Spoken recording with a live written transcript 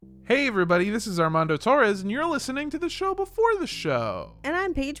Hey everybody, this is Armando Torres, and you're listening to the show before the show. And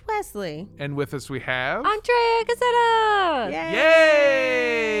I'm Paige Wesley. And with us we have... Andrea Gazzetta!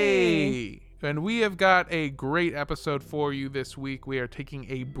 Yay! And we have got a great episode for you this week. We are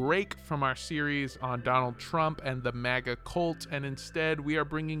taking a break from our series on Donald Trump and the MAGA cult, and instead we are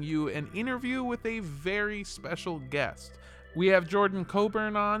bringing you an interview with a very special guest. We have Jordan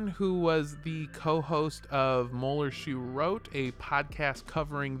Coburn on, who was the co-host of Mueller, She Wrote, a podcast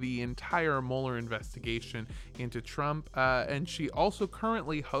covering the entire Mueller investigation into Trump. And she also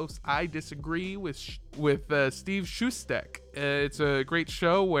currently hosts I Disagree with Steve Shustek. It's a great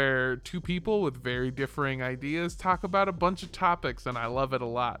show where two people with very differing ideas talk about a bunch of topics, and I love it a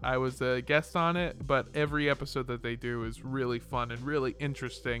lot. I was a guest on it, but every episode that they do is really fun and really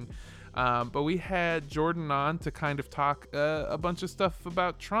interesting. But we had Jordan on to kind of talk a bunch of stuff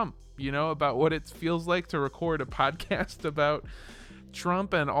about Trump, about what it feels like to record a podcast about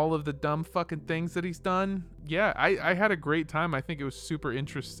Trump and all of the dumb fucking things that he's done. Yeah, I had a great time. I think it was super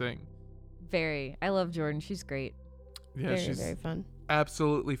interesting. Very. I love Jordan. She's great. Yeah, She's very fun.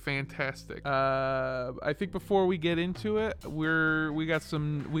 Absolutely fantastic. I think before we get into it, we got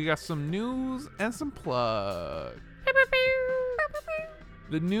some news and some plugs.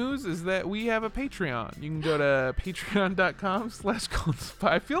 The news is that we have a Patreon. You can go to patreon.com/cultspot.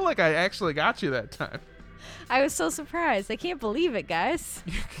 I feel like I actually got you that time. I was so surprised. I can't believe it, guys.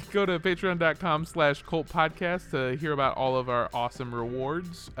 You can go to patreon.com/cultpodcast to hear about all of our awesome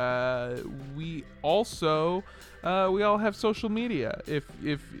rewards. We also... we all have social media.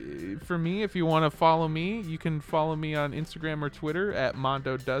 For me, if you want to follow me, you can follow me on Instagram or Twitter at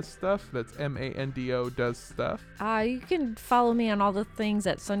Mondo Does Stuff. That's MANDO Does Stuff. You can follow me on all the things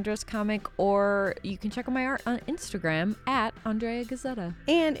at Sundress Comic, or you can check out my art on Instagram at Andrea Gazzetta.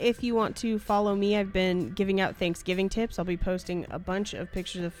 And if you want to follow me, I've been giving out Thanksgiving tips. I'll be posting a bunch of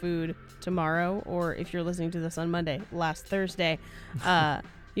pictures of food tomorrow, or if you're listening to this on Monday, last Thursday.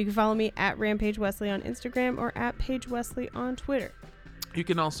 You can follow me at Rampage Wesley on Instagram or at Paige Wesley on Twitter. You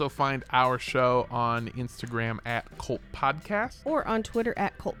can also find our show on Instagram at Cult Podcast. Or on Twitter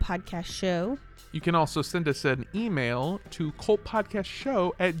at Cult Podcast Show. You can also send us an email to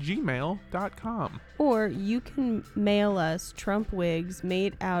cultpodcastshow@gmail.com. Or you can mail us Trump wigs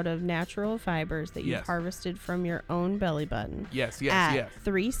made out of natural fibers that you've harvested from your own belly button. Yes. At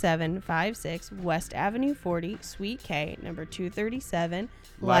 3756 West Avenue 40, Suite K, number 237.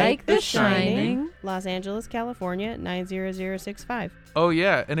 Like The Shining. Los Angeles, California, 90065. Oh,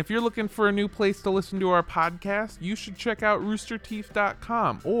 yeah. And if you're looking for a new place to listen to our podcast, you should check out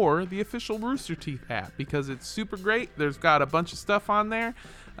roosterteeth.com or the official Rooster Teeth app, because it's super great. There's got a bunch of stuff on there.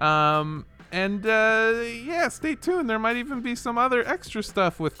 Stay tuned. There might even be some other extra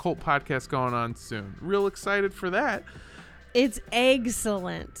stuff with Cult Podcast going on soon. Real excited for that. It's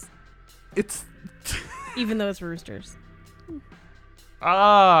excellent. It's... Even though it's roosters.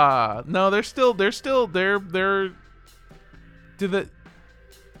 No, they're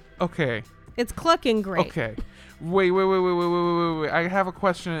okay. It's clucking great. Okay. Wait. I have a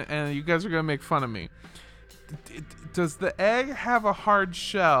question, and you guys are going to make fun of me. Does the egg have a hard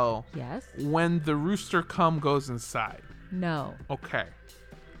shell? Yes. When the rooster cum goes inside? No. Okay.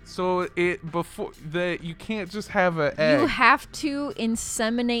 So you can't just have an egg. You have to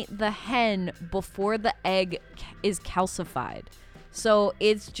inseminate the hen before the egg is calcified. So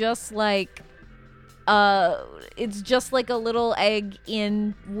it's just like a little egg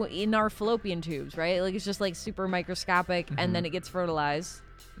in our fallopian tubes, right? Like it's just like super microscopic, and then it gets fertilized,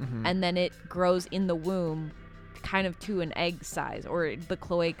 and then it grows in the womb, kind of to an egg size, or the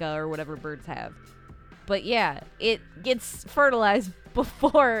cloaca or whatever birds have. But yeah, it gets fertilized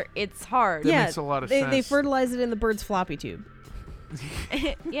before it's hard. That makes a lot of sense. They fertilize it in the bird's floppy tube.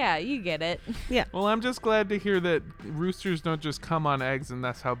 Yeah, you get it. Yeah. Well, I'm just glad to hear that roosters don't just come on eggs and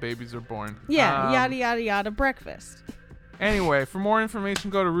that's how babies are born. Yeah, yada, yada, yada, breakfast. Anyway, for more information,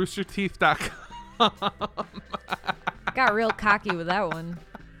 go to roosterteeth.com. Got real cocky with that one.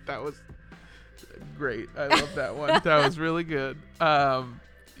 That was great. I love that one. That was really good. I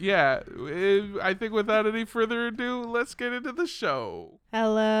think without any further ado, let's get into the show.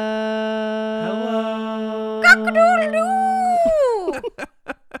 Hello. Cock-a-doodle-doo!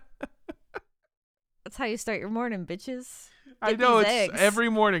 That's how you start your morning, bitches. I know, it's eggs. every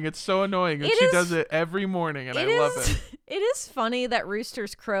morning. It's so annoying. And she does it every morning, and I love it. It is funny that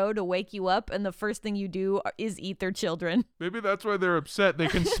roosters crow to wake you up, and the first thing you do is eat their children. Maybe that's why they're upset. They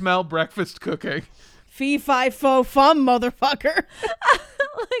can smell breakfast cooking. Fee, fi, fo, fum, motherfucker.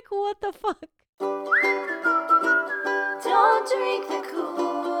 Like, what the fuck? Don't drink the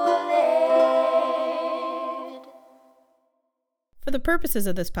Kool-Aid. For the purposes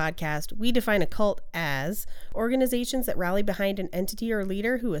of this podcast, we define a cult as organizations that rally behind an entity or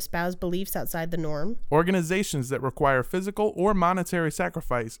leader who espouse beliefs outside the norm, Organizations that require physical or monetary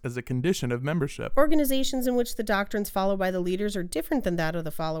sacrifice as a condition of membership. organizations in which the doctrines followed by the leaders are different than that of the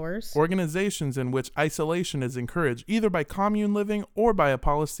followers, Organizations in which isolation is encouraged either by commune living or by a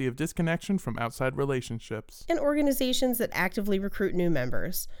policy of disconnection from outside relationships. and organizations that actively recruit new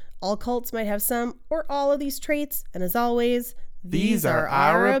members. All cults might have some or all of these traits, and as always, These are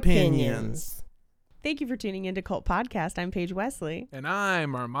our opinions. Thank you for tuning into Cult Podcast. I'm Paige Wesley. And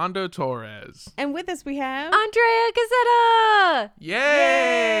I'm Armando Torres. And with us we have... Andrea Gazzetta!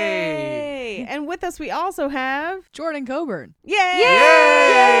 Yay! And with us we also have... Jordan Coburn. Yay!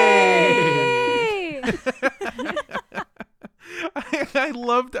 Yay!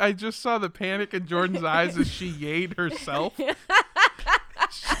 I just saw the panic in Jordan's eyes as she yayed herself.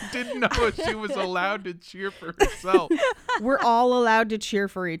 She didn't know if she was allowed to cheer for herself. We're all allowed to cheer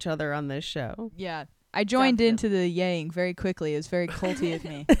for each other on this show. Yeah. I joined into the yaying very quickly. It was very culty of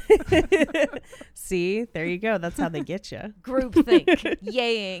me. See? There you go. That's how they get you. Groupthink.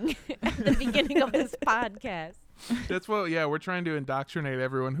 Yaying at the beginning of this podcast. That's what, yeah, we're trying to indoctrinate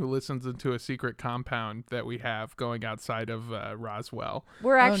everyone who listens into a secret compound that we have going outside of Roswell.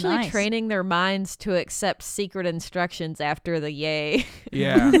 We're actually nice. training their minds to accept secret instructions after the yay.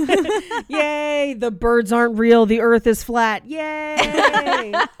 Yeah. Yay! The birds aren't real. The earth is flat.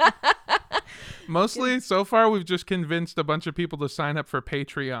 Yay! Mostly, so far, we've just convinced a bunch of people to sign up for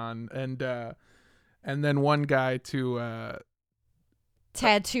Patreon and then one guy to...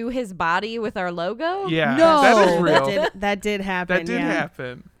 Tattoo his body with our logo? yeah, No! that is real. That did happen. That did yeah.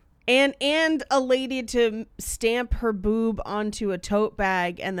 happen. And a lady to stamp her boob onto a tote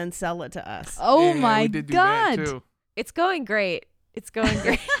bag and then sell it to us. Oh Yeah, my we did do God. that too. It's going great. It's going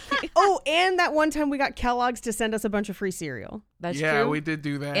great. Oh, and that one time we got Kellogg's to send us a bunch of free cereal. That's Yeah, true. we did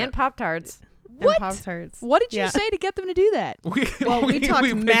do that. And Pop-Tarts. What? And Pop-Tarts. What did you Yeah. say to get them to do that? Well, we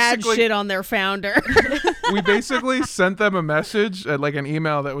talked mad basically- shit on their founder. We basically sent them a message, like an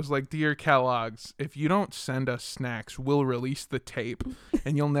email that was like, "Dear Kellogg's, if you don't send us snacks, we'll release the tape,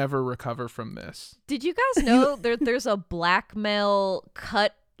 and you'll never recover from this." Did you guys know there's a blackmail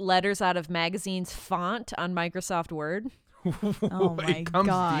cut letters out of magazines font on Microsoft Word? Oh my It comes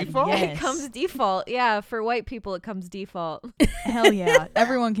God, default? yes. It comes default. Yeah, for white people, it comes default. Hell yeah.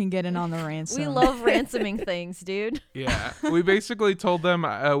 Everyone can get in on the ransom. We love ransoming things, dude. Yeah, we basically told them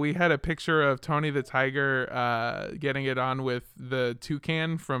we had a picture of Tony the Tiger getting it on with the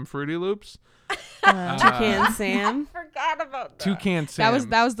toucan from Fruity Loops. Toucan Sam. Forgot about that. Toucan Sam.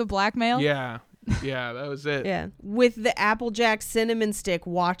 That was the blackmail? Yeah, that was it. Yeah. With the Applejack cinnamon stick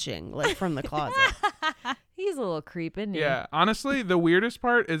watching, like from the closet. He's a little creep, isn't he? Yeah, honestly, the weirdest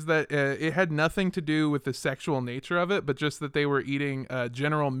part is that it had nothing to do with the sexual nature of it, but just that they were eating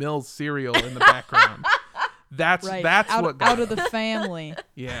General Mills cereal in the background. That's Right. what got out of the family.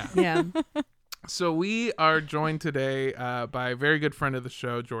 yeah. Yeah. So we are joined today by a very good friend of the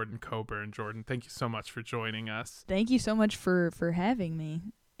show, Jordan Coburn. Jordan, thank you so much for joining us. Thank you so much for having me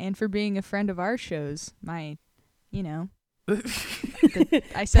and for being a friend of our shows. I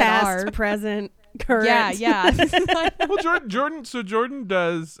said Past, our. present, current. Yeah. Well, Jordan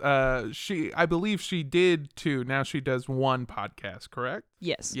does. I believe she did two. Now she does one podcast, correct?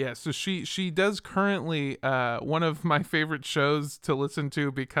 Yes. Yeah. So she does currently one of my favorite shows to listen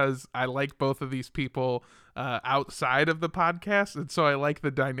to because I like both of these people outside of the podcast, and so I like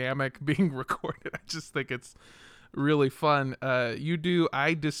the dynamic being recorded. I just think it's really fun. You do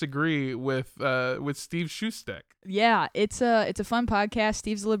I Disagree with Steve Shustek. Yeah, it's a fun podcast.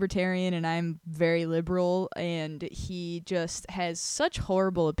 Steve's a libertarian and I'm very liberal, and he just has such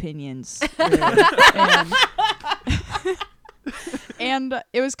horrible opinions. Really. And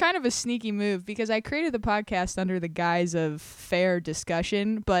it was kind of a sneaky move because I created the podcast under the guise of fair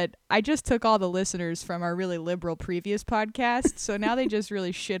discussion, but I just took all the listeners from our really liberal previous podcast, so now they just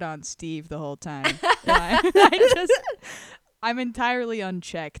really shit on Steve the whole time. And I'm entirely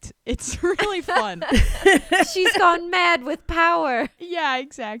unchecked. It's really fun. She's gone mad with power. Yeah,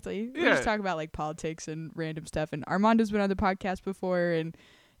 exactly. We Yeah. just talk about like politics and random stuff. And Armando's been on the podcast before, and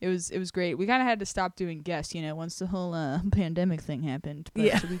it was great. We kind of had to stop doing guests, once the whole pandemic thing happened. But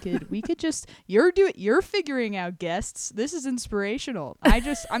Yeah. so we could just you're figuring out guests. This is inspirational.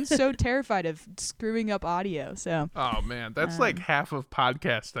 I'm so terrified of screwing up audio. So Oh man, that's like half of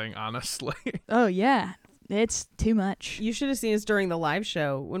podcasting, honestly. oh yeah, it's too much. You should have seen us during the live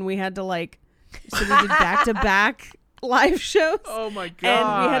show when we had to so we did back-to-back live shows. Oh my god.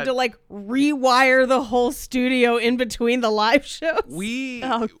 And we had to rewire the whole studio in between the live shows. we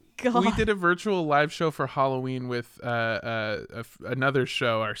Oh God. We did a virtual live show for Halloween with another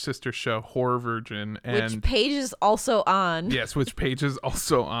show, our sister show, Horror Virgin, and Which Paige is also on. yes, which Paige is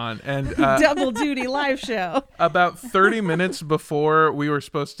also on, and Double duty live show. about 30 minutes before we were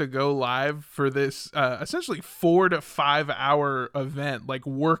supposed to go live for this essentially 4 to 5 hour event, like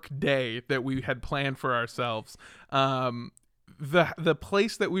work day that we had planned for ourselves, the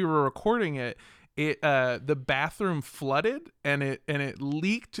place that we were recording it, the bathroom flooded and it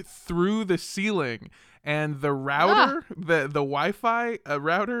leaked through the ceiling, and the router, the Wi-Fi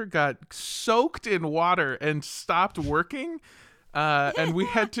router got soaked in water and stopped working. And we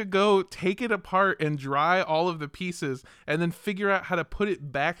had to go take it apart and dry all of the pieces and then figure out how to put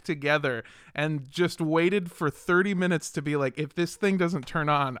it back together, and just waited for 30 minutes to be like, if this thing doesn't turn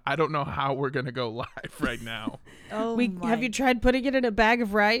on, I don't know how we're going to go live right now. Oh, Have you tried putting it in a bag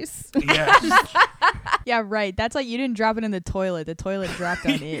of rice? Yes. Yeah, right. That's like you didn't drop it in the toilet. The toilet dropped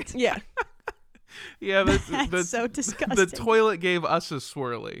on it. Yeah. Yeah, That's so disgusting. the toilet gave us a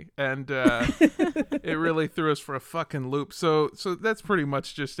swirly, and it really threw us for a fucking loop. So that's pretty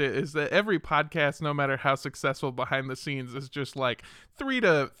much just it, is that every podcast, no matter how successful behind the scenes, is just like three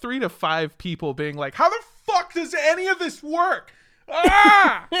to five people being like, how the fuck does any of this work?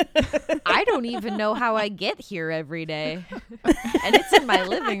 Ah! I don't even know how I get here every day. And it's in my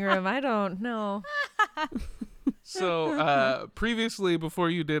living room. I don't know. So previously, before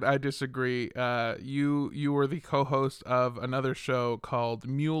you did I Disagree, you were the co-host of another show called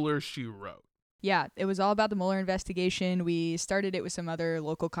Mueller, She Wrote. Yeah, it was all about the Mueller investigation. We started it with some other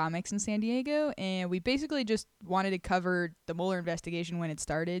local comics in San Diego, and we basically just wanted to cover the Mueller investigation when it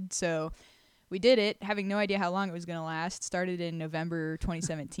started. So we did it, having no idea how long it was going to last. Started in November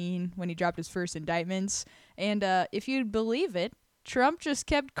 2017 when he dropped his first indictments. And if you'd believe it, Trump just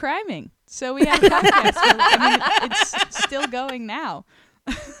kept criming. So we had a podcast. It's still going now.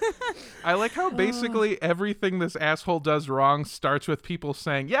 I like how basically everything this asshole does wrong starts with people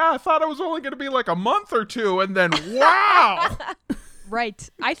saying, yeah, I thought it was only going to be like a month or two, and then wow. Right.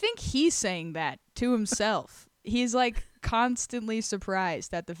 I think he's saying that to himself. He's like constantly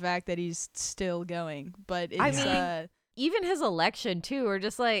surprised at the fact that he's still going. But it's Even his election too, we're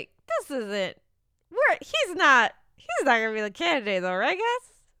just like, this isn't he's not gonna be the candidate though, right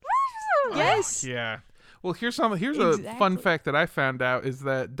guys? yes. Yeah. Well, here's a Exactly. fun fact that I found out, is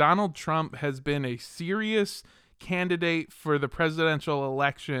that Donald Trump has been a serious candidate for the presidential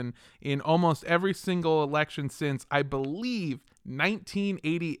election in almost every single election since, I believe,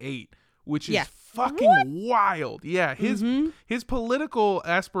 1988, which is fucking wild. Yeah, his political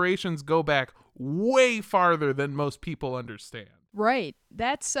aspirations go back way farther than most people understand. Right.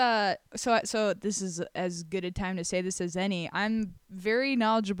 That's so this is as good a time to say this as any. I'm very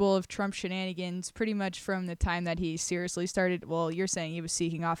knowledgeable of Trump shenanigans pretty much from the time that he seriously started. Well, you're saying he was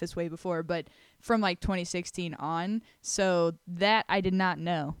seeking office way before, but from like 2016 on. So that I did not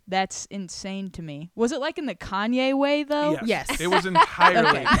know. That's insane to me. Was it like in the Kanye way though? Yes. It was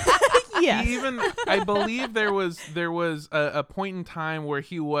entirely. Yeah. Even I believe there was a point in time where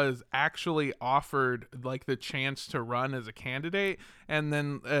he was actually offered like the chance to run as a candidate, and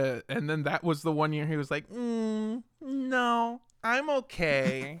then that was the one year he was like, no, I'm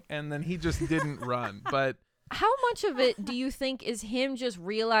okay, and then he just didn't run. But How much of it do you think is him just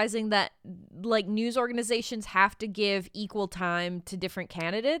realizing that like news organizations have to give equal time to different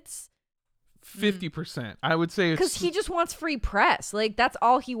candidates? 50%. I would say Because he just wants free press. Like that's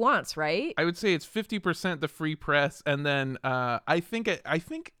all he wants, right? I would say it's 50% the free press, and then I think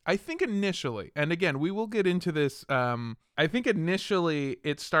initially, and again we will get into this. I think initially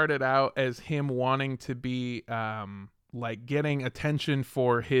it started out as him wanting to be like getting attention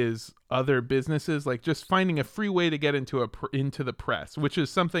for his other businesses, like just finding a free way to get into the press, which is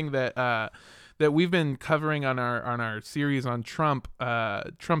something that we've been covering on our series on Trump.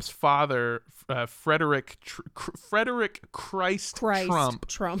 Trump's father, Frederick Christ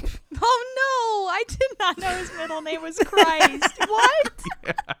Trump. Oh no, I did not know his middle name was Christ. What?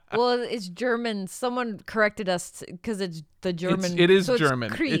 Yeah. Well, it's German. Someone corrected us because it's the German. It is so it's German.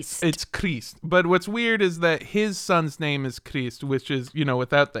 Christ. It's Christ. But what's weird is that his son's name is Christ, which is,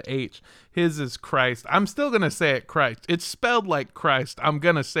 without the H. His is Christ. I'm still going to say it Christ. It's spelled like Christ. I'm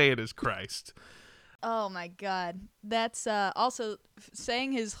going to say it as Christ. Oh my God. That's also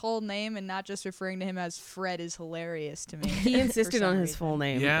saying his whole name and not just referring to him as Fred is hilarious to me. He insisted for on some his reason. full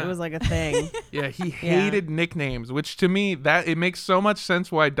name. Yeah. It was like a thing. Yeah, he hated nicknames, which to me, that it makes so much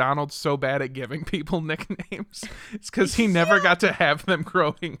sense why Donald's so bad at giving people nicknames. It's because he never got to have them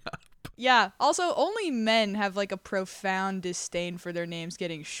growing up. Yeah. Also, only men have like a profound disdain for their names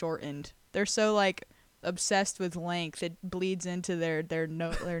getting shortened. They're so like obsessed with length. It bleeds into their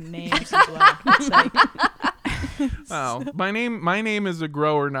names as well. It's like, Well, my name is a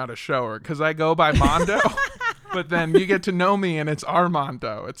grower, not a shower, because I go by Mondo. But then you get to know me, and it's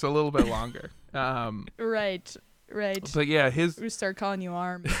Armando. It's a little bit longer. right. But yeah, We start calling you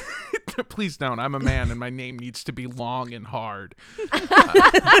Arm. Please don't. I'm a man, and my name needs to be long and hard.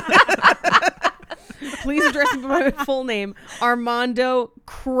 Please address me by my full name, Armando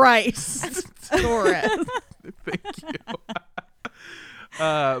Christ Torres. Thank you.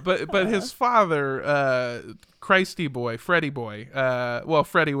 But his father, Christy boy, Freddie boy. Well,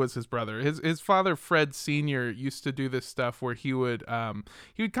 Freddie was his brother. His father, Fred Sr., used to do this stuff where he would kind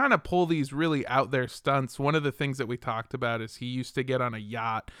of pull these really out there stunts. One of the things that we talked about is he used to get on a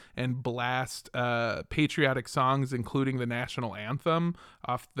yacht and blast patriotic songs, including the national anthem,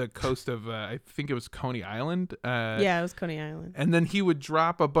 off the coast of I think it was Coney Island. Yeah, it was Coney Island. And then he would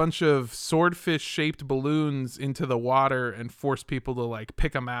drop a bunch of swordfish-shaped balloons into the water and force people to like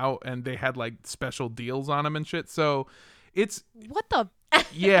pick them out, and they had like special deals on them and shit. So it's What the?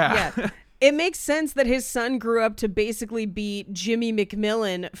 yeah. Yeah. It makes sense that his son grew up to basically be Jimmy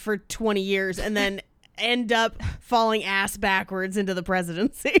McMillan for 20 years and then end up falling ass backwards into the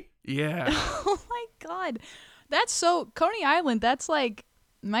presidency. Yeah. Oh my God. That's so Coney Island. That's like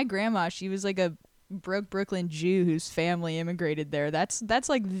my grandma. She was like a broke Brooklyn Jew whose family immigrated there. That's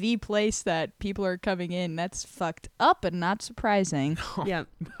like the place that people are coming in. That's fucked up and not surprising. Yeah.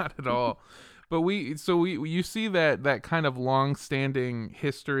 Not at all. But you see that kind of long-standing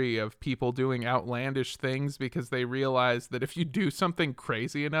history of people doing outlandish things because they realize that if you do something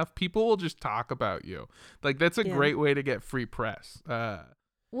crazy enough, people will just talk about you. Like that's a great way to get free press.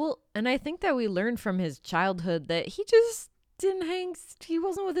 Well, and I think that we learned from his childhood that he just he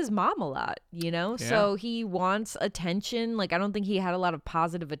wasn't with his mom a lot, you know? Yeah. So he wants attention. Like, I don't think he had a lot of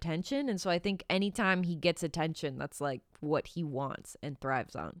positive attention. And so I think anytime he gets attention, that's like what he wants and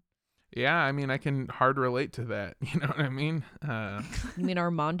thrives on. Yeah, I mean, I can hard relate to that. You know what I mean? You mean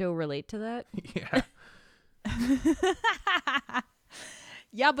Armando relate to that? Yeah.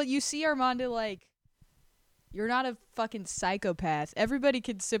 Yeah, but you see Armando, like, you're not a fucking psychopath. Everybody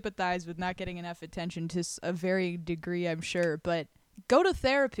can sympathize with not getting enough attention to a varying degree, I'm sure. But go to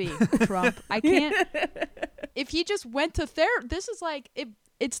therapy, Trump. I can't. If he just went to therapy, this is like,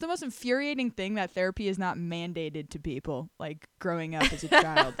 it's the most infuriating thing that therapy is not mandated to people, like, growing up as a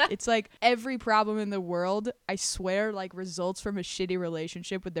child. It's like every problem in the world, I swear, like, results from a shitty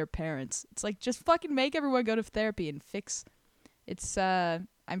relationship with their parents. It's like, just fucking make everyone go to therapy and fix. It's,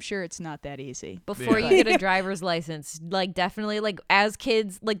 I'm sure it's not that easy. Before you get a driver's license, like definitely like as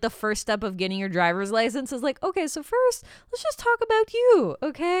kids, like the first step of getting your driver's license is like, okay, so first let's just talk about you,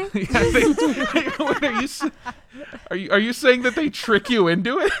 okay? Are you saying that they trick you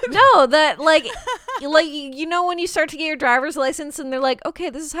into it? No, that like you know when you start to get your driver's license and they're like, okay,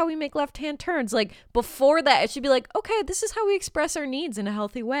 this is how we make left-hand turns. Like before that, it should be like, okay, this is how we express our needs in a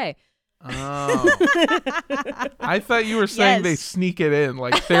healthy way. Oh, I thought you were saying they sneak it in,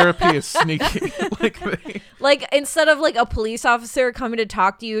 like therapy is sneaky. Like instead of like a police officer coming to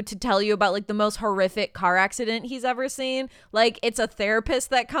talk to you to tell you about like the most horrific car accident he's ever seen, like it's a therapist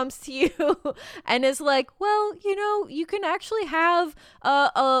that comes to you and is like, well, you know, you can actually have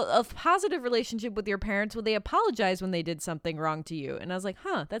a positive relationship with your parents when they apologize when they did something wrong to you. And I was like,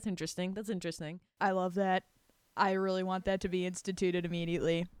 huh, that's interesting. I love that. I really want that to be instituted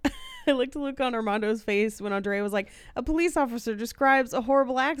immediately. I like to look on Armando's face when Andre was like, a police officer describes a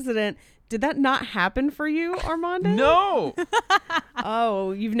horrible accident. Did that not happen for you, Armando? No.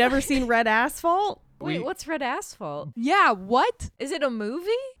 Oh, you've never seen Red Asphalt? Wait, what's Red Asphalt? Yeah, what? Is it a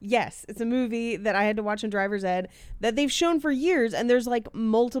movie? Yes, it's a movie that I had to watch in driver's ed that they've shown for years, and there's like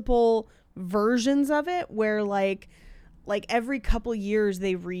multiple versions of it where like every couple years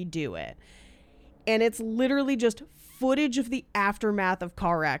they redo it. And it's literally just footage of the aftermath of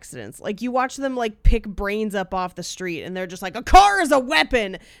car accidents. Like you watch them like pick brains up off the street and they're just like, a car is a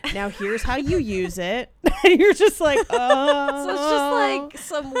weapon. Now here's how you use it. And you're just like, oh. So it's just like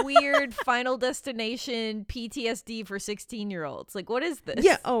some weird Final Destination PTSD for 16-year-olds. Like, what is this?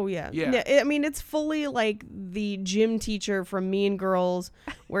 Yeah. Oh, yeah. Yeah. I mean, it's fully like the gym teacher from Mean Girls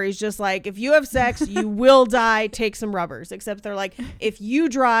where he's just like, if you have sex, you will die. Take some rubbers. Except they're like, if you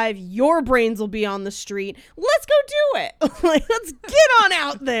drive, your brains will be on the street. Let's go do it. Like, let's get on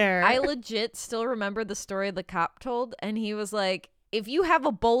out there. I legit still remember the story the cop told, and he was like, if you have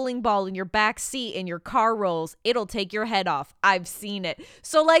a bowling ball in your back seat and your car rolls, it'll take your head off. I've seen it.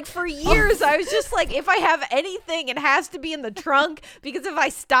 So like for years, I was just like, if I have anything, it has to be in the trunk because if I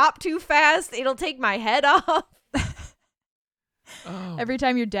stop too fast, it'll take my head off. Oh. Every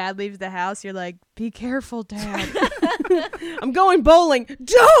time your dad leaves the house, you're like, be careful, Dad. I'm going bowling.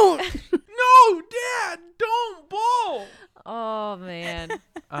 Don't. No, Dad, don't bowl. Oh man.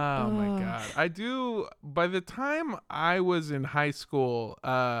 Oh my God. I do. By the time I was in high school,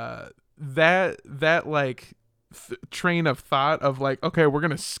 that like train of thought of like, okay, we're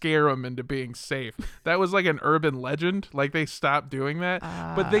gonna scare them into being safe. That was like an urban legend. Like they stopped doing that.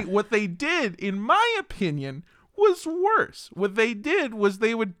 But what they did, in my opinion, was worse. What they did was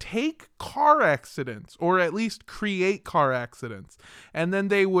they would take car accidents, or at least create car accidents, and then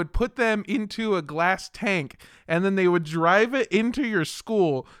they would put them into a glass tank, and then they would drive it into your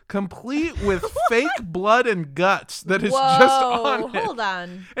school, complete with fake blood and guts that is just on it. Hold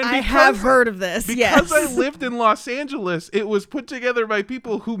on. And I have heard of this. because Yes. I lived in Los Angeles, it was put together by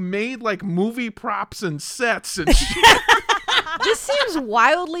people who made like movie props and sets and shit. This seems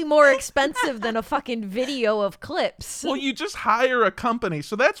wildly more expensive than a fucking video of clips. Well, you just hire a company.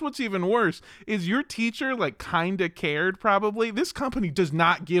 So that's what's even worse, is your teacher like kind of cared probably. This company does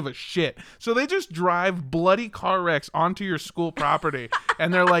not give a shit. So they just drive bloody car wrecks onto your school property.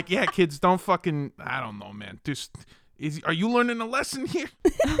 And they're like, yeah, kids, don't fucking, I don't know, man. Just, are you learning a lesson here?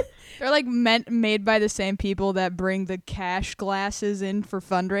 They're like made by the same people that bring the cash glasses in for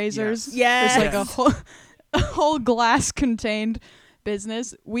fundraisers. Yes. It's like a whole glass contained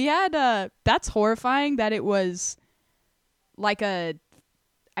business. We had that's horrifying that it was like okay,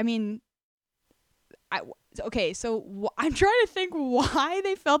 so I'm trying to think why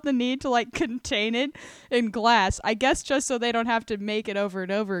they felt the need to like contain it in glass. I guess just so they don't have to make it over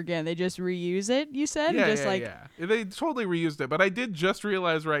and over again. They just reuse it, you said? Yeah, just yeah. They totally reused it. But I did just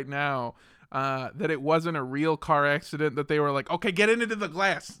realize right now that it wasn't a real car accident, that they were like, okay, get into the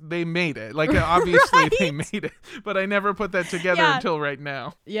glass. They made it. Like, obviously they made it. But I never put that together until right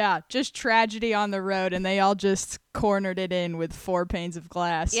now. Yeah, just tragedy on the road, and they all just cornered it in with 4 panes of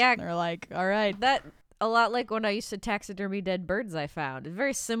glass. Yeah. And they're like, all right. That a lot like when I used to taxidermy dead birds I found. A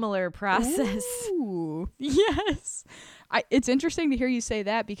very similar process. Ooh, yes. It's interesting to hear you say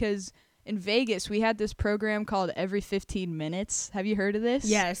that because in Vegas, we had this program called Every 15 Minutes. Have you heard of this?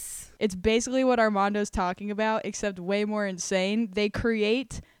 Yes. It's basically what Armando's talking about, except way more insane. They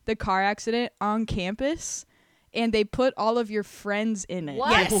create the car accident on campus, and they put all of your friends in it.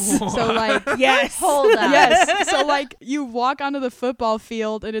 What? Yes. So, like, Yes. Hold on. yes. So, like, you walk onto the football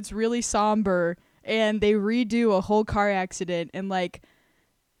field, and it's really somber, and they redo a whole car accident, and, like,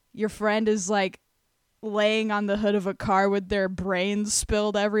 your friend is, like, laying on the hood of a car with their brains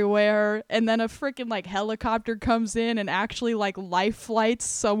spilled everywhere, and then a freaking like helicopter comes in and actually like life flights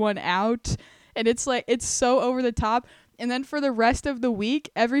someone out, and it's like, it's so over the top. And then for the rest of the week,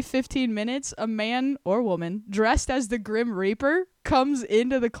 every 15 minutes, a man or woman dressed as the Grim Reaper comes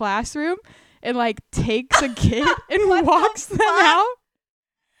into the classroom and like takes a kid and walks them out.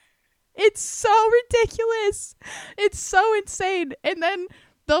 It's so ridiculous. It's so insane. And then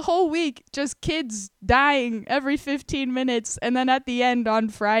the whole week, just kids dying every 15 minutes. And then at the end on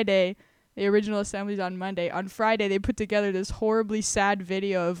Friday, the original assembly's on Monday. On Friday, they put together this horribly sad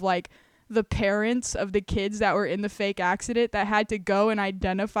video of like the parents of the kids that were in the fake accident that had to go and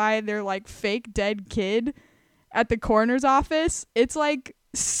identify their like fake dead kid at the coroner's office. It's like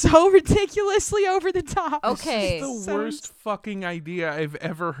so ridiculously over the top. Okay. It's the worst fucking idea I've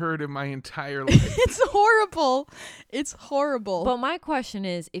ever heard in my entire life. It's horrible. It's horrible. But my question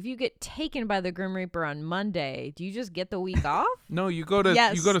is, if you get taken by the Grim Reaper on Monday, do you just get the week off? No, you go to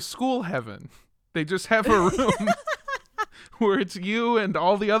Yes. you go to school heaven. They just have a room where it's you and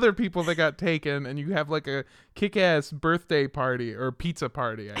all the other people that got taken, and you have like a kick-ass birthday party or pizza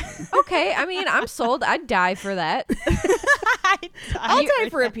party. I mean. Okay, I mean, I'm sold. I'd die for that. I'll die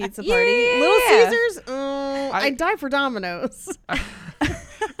for a pizza party. Yeah. Little Caesars? I'd die for Domino's.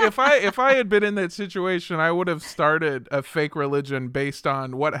 If I had been in that situation, I would have started a fake religion based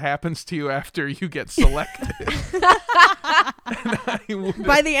on what happens to you after you get selected.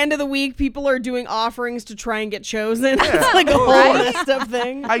 By the end of the week, people are doing offerings to try and get chosen. Yeah. It's like a whole Right? list of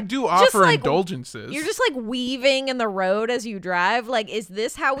things. I do offer like, indulgences. You're just like weaving in the road as you drive. Like, is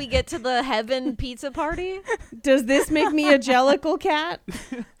this how we get to the heaven pizza party? Does this make me a jellicle cat?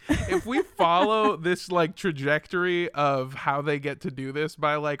 If we follow this like trajectory of how they get to do this,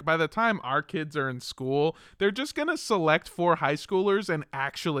 by the time our kids are in school, they're just gonna select 4 high schoolers and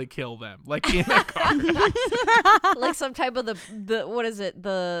actually kill them, like in a car. Like some type of the what is it?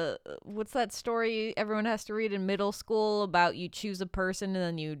 What's that story everyone has to read in middle school about you choose a person and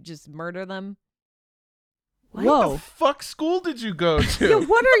then you just murder them? What Whoa. the fuck school did you go Yeah, to?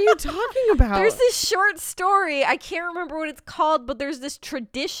 what are you talking about? There's this short story. I can't remember what it's called, but there's this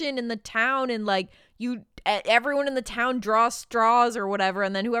tradition in the town, and like everyone in the town draws straws or whatever,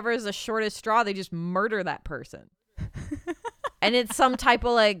 and then whoever has the shortest straw, they just murder that person. And it's some type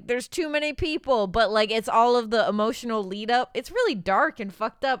of like, there's too many people, but like it's all of the emotional lead up. It's really dark and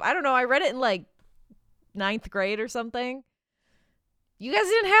fucked up. I don't know. I read it in like 9th grade or something. You guys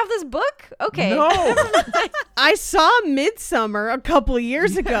didn't have this book? Okay. No. I saw Midsummer a couple of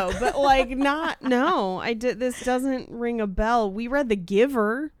years ago, but like no, I did. This doesn't ring a bell. We read The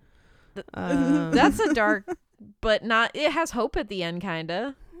Giver. That's a dark, but not, it has hope at the end, kind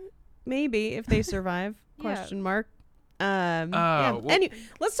of. Maybe if they survive. Yeah. Question mark. well- Anyway,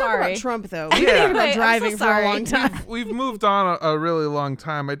 let's talk Sorry. about Trump though. We've Yeah. been talking Right, I'm about so driving for a sorry. long time. We've moved on a really long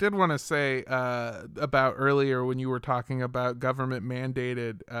time. I did want to say about earlier when you were talking about government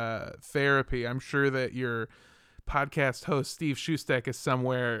mandated therapy. I'm sure that your podcast host Steve Shustek is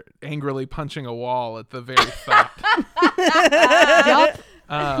somewhere angrily punching a wall at the very thought. Yup.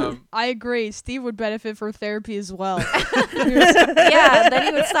 I agree. Steve would benefit from therapy as well. Yeah, then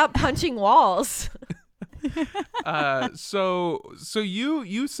he would stop punching walls. So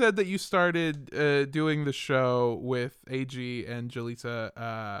you said that you started doing the show with AG and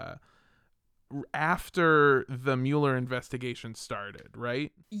Jaleesa after the Mueller investigation started,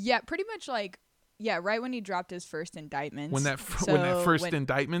 right? Yeah, pretty much like, yeah, right when he dropped his first indictments. When that first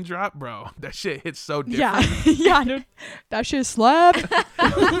indictment dropped, bro, that shit hits so different. Yeah, dude, that shit slapped.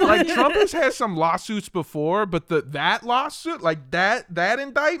 Like Trump has had some lawsuits before, but that lawsuit, like that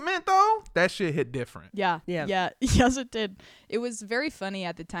indictment though, that shit hit different. Yeah. Yes, it did. It was very funny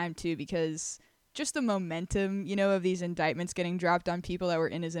at the time too, because just the momentum, of these indictments getting dropped on people that were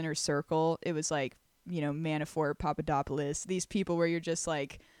in his inner circle. It was like, Manafort, Papadopoulos, these people where you're just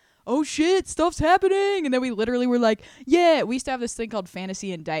like, oh shit, stuff's happening. And then we literally were like, yeah, we used to have this thing called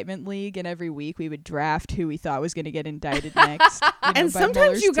Fantasy Indictment League, and every week we would draft who we thought was going to get indicted next. And by sometimes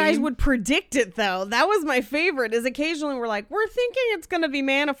Mueller's you guys team. would predict it though. That was my favorite. Is occasionally we're like, we're thinking it's gonna be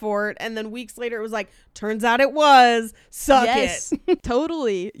Manafort, and then weeks later it was like, turns out it was. Suck it.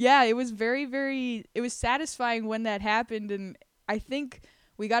 Totally. Yeah, it was very, very, it was satisfying when that happened, and I think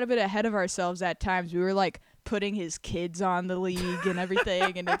we got a bit ahead of ourselves at times. We were like putting his kids on the league and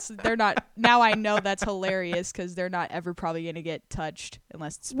everything, and they're not, now I know that's hilarious because they're not ever probably going to get touched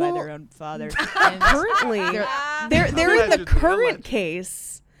unless it's by their own father. And Currently, they're in the Allegedly, current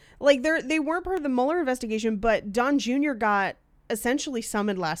case. Like they weren't part of the Mueller investigation, but Don Jr. got essentially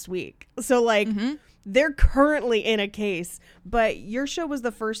summoned last week. So like they're currently in a case. But your show was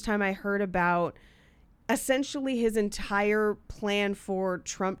the first time I heard about essentially his entire plan for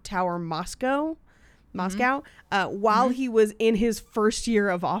Trump Tower Moscow while he was in his first year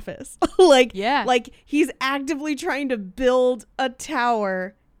of office. Like he's actively trying to build a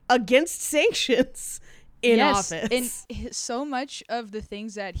tower against sanctions in office. And so much of the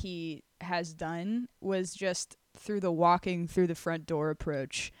things that he has done was just through the walking through the front door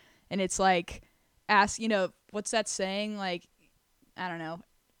approach. And it's like, what's that saying? Like, I don't know.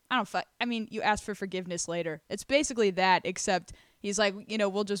 You ask for forgiveness later. It's basically that, except he's like,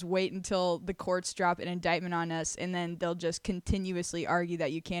 we'll just wait until the courts drop an indictment on us, and then they'll just continuously argue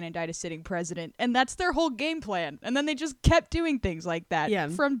that you can't indict a sitting president. And that's their whole game plan. And then they just kept doing things like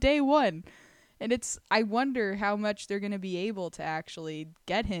that from day one. And I wonder how much they're going to be able to actually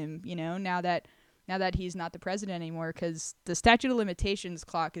get him, now that he's not the president anymore, because the statute of limitations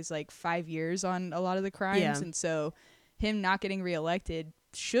clock is like 5 years on a lot of the crimes. Yeah. And so him not getting reelected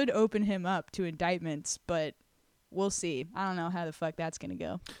should open him up to indictments, but we'll see. I don't know how the fuck that's gonna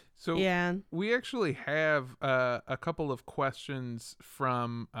go. So we actually have a couple of questions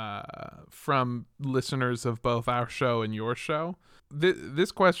from listeners of both our show and your show.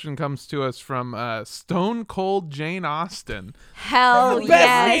 This question comes to us from Stone Cold Jane Austen. Hell Best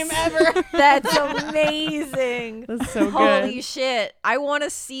yes. name ever. That's amazing. That's so good. Holy shit. I want to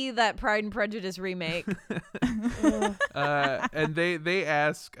see that Pride and Prejudice remake. And they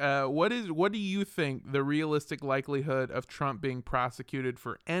ask, what do you think the realistic likelihood of Trump being prosecuted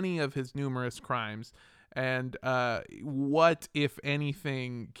for any of his numerous crimes? And what, if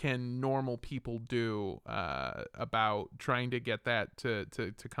anything, can normal people do about trying to get that to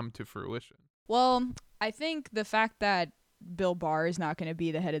come to fruition? Well, I think the fact that Bill Barr is not going to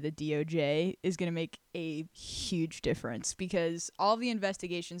be the head of the DOJ is going to make a huge difference, because all the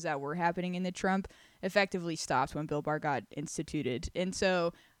investigations that were happening in the Trump effectively stopped when Bill Barr got instituted. And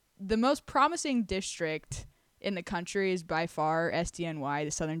so the most promising district in the country is by far SDNY,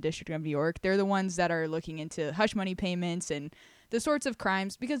 the Southern District of New York. They're the ones that are looking into hush money payments and the sorts of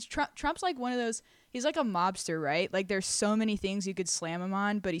crimes, because Trump's like one of those, he's like a mobster, right? Like there's so many things you could slam him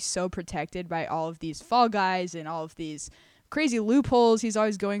on, but he's so protected by all of these fall guys and all of these crazy loopholes he's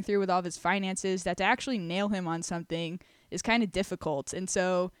always going through with all of his finances, that to actually nail him on something is kind of difficult. And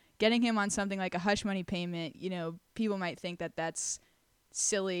so getting him on something like a hush money payment, you know, people might think that that's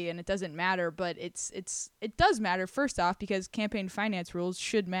silly and it doesn't matter, but it does matter, first off, because campaign finance rules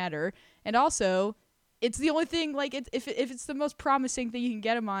should matter, and also it's the only thing, like, if it's the most promising thing you can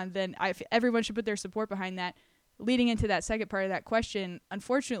get him on, then everyone should put their support behind that. Leading into that second part of that question,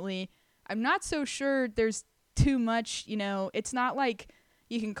 unfortunately, I'm not so sure there's too much, you know, it's not like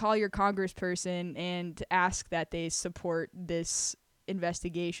you can call your congressperson and ask that they support this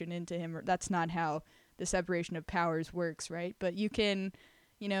investigation into him. That's not how the separation of powers works, right? But you can,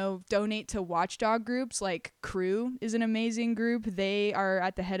 you know, donate to watchdog groups. Like Crew is an amazing group. They are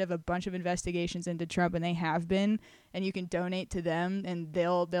at the head of a bunch of investigations into Trump, and they have been, and you can donate to them, and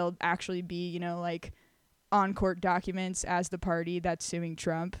they'll actually be, you know, like on court documents as the party that's suing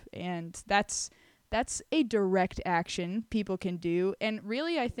Trump. And that's a direct action people can do. And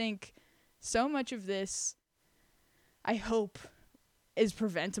really, I think so much of this, I hope, is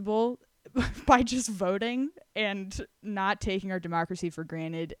preventable by just voting and not taking our democracy for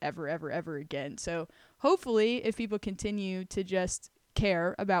granted ever again. So hopefully, if people continue to just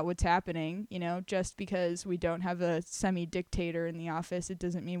care about what's happening, you know, just because we don't have a semi-dictator in the office, it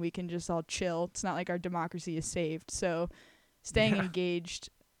doesn't mean we can just all chill. It's not like our democracy is saved. So staying engaged,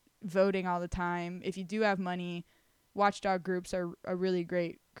 voting all the time. If you do have money, watchdog groups are a really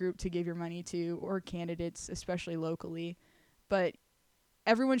great group to give your money to, or candidates, especially locally. But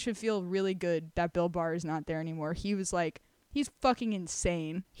everyone should feel really good that Bill Barr is not there anymore. He was like, he's fucking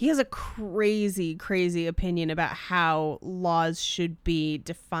insane. He has a crazy, crazy opinion about how laws should be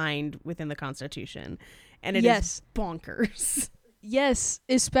defined within the Constitution. And it is bonkers. Yes,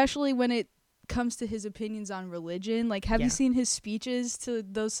 especially when it comes to his opinions on religion. Like, have you seen his speeches to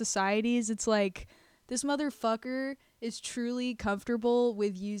those societies? It's like, this motherfucker is truly comfortable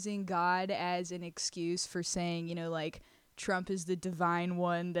with using God as an excuse for saying, you know, like, Trump is the divine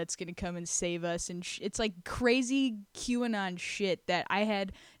one that's going to come and save us. And it's like crazy QAnon shit that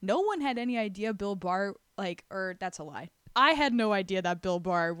no one had any idea Bill Barr, that's a lie. I had no idea that Bill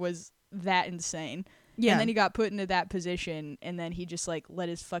Barr was that insane. Yeah. And then he got put into that position, and then he just like let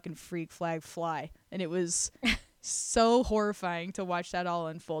his fucking freak flag fly. And it was so horrifying to watch that all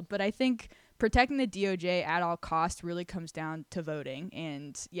unfold. But I think protecting the DOJ at all costs really comes down to voting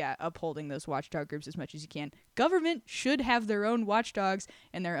and, upholding those watchdog groups as much as you can. Government should have their own watchdogs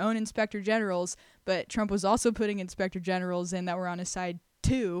and their own inspector generals, but Trump was also putting inspector generals in that were on his side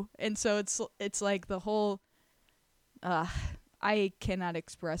too. And so it's like the whole, I cannot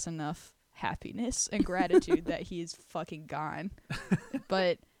express enough happiness and gratitude that he is fucking gone.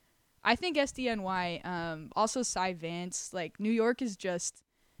 But I think SDNY, also Cy Vance, like New York is just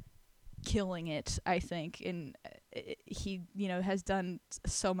killing it, I think, and he, you know, has done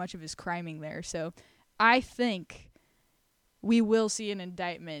so much of his criming there. So I think we will see an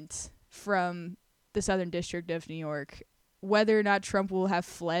indictment from the Southern District of New York. Whether or not Trump will have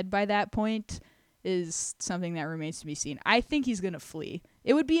fled by that point is something that remains to be seen. I think he's going to flee.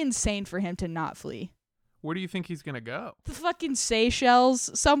 It would be insane for him to not flee. Where do you think he's going to go? The fucking Seychelles,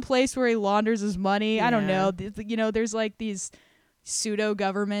 some place where he launders his money. Yeah. I don't know. You know, there's like these pseudo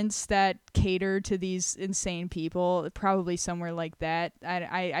governments that cater to these insane people, probably somewhere like that.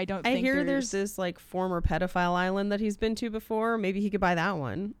 I don't think. I hear there's this like former pedophile island that he's been to before. Maybe he could buy that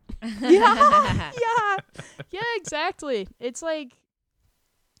one. yeah exactly. It's like,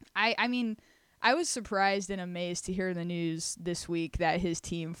 I mean, I was surprised and amazed to hear in the news this week that his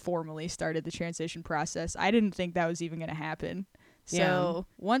team formally started the transition process. I didn't think that was even going to happen. So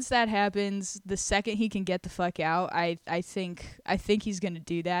once that happens, the second he can get the fuck out, I think he's going to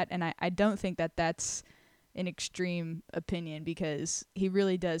do that. And I don't think that that's an extreme opinion, because he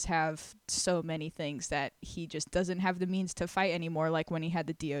really does have so many things that he just doesn't have the means to fight anymore, like when he had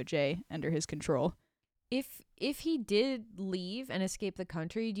the DOJ under his control. If he did leave and escape the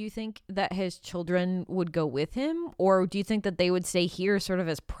country, do you think that his children would go with him? Or do you think that they would stay here sort of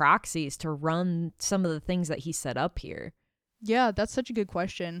as proxies to run some of the things that he set up here? Yeah, that's such a good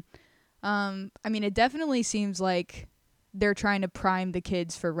question. I mean, it definitely seems like they're trying to prime the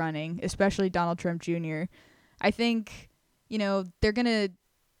kids for running, especially Donald Trump Jr. I think, you know, they're going to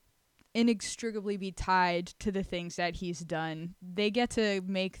inextricably be tied to the things that he's done. They get to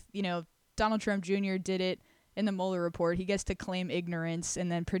make, you know, Donald Trump Jr. did it in the Mueller report. He gets to claim ignorance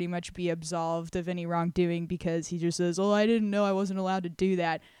and then pretty much be absolved of any wrongdoing because he just says, "Oh, I didn't know, I wasn't allowed to do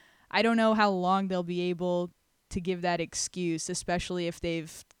that." I don't know how long they'll be able to give that excuse, especially if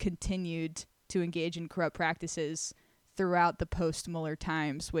they've continued to engage in corrupt practices throughout the post-Mueller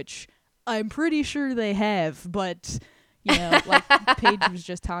times, which I'm pretty sure they have, but, you know, like Paige was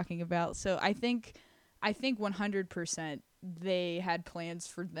just talking about. So I think 100% they had plans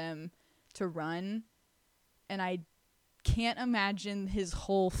for them to run, and I can't imagine his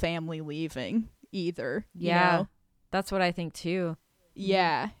whole family leaving either. Yeah, you know? That's what I think too.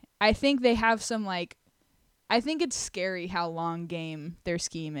 Yeah. I think they have some, like, I think it's scary how long game their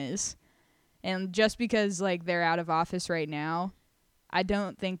scheme is. And just because, like, they're out of office right now, I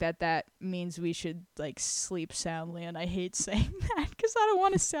don't think that means we should, like, sleep soundly. And I hate saying that because I don't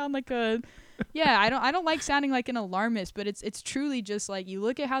want to sound like I don't like sounding like an alarmist, but it's truly just, like, you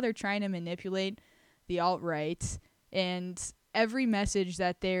look at how they're trying to manipulate the alt-right, and every message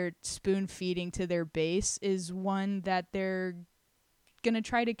that they're spoon-feeding to their base is one that they're going to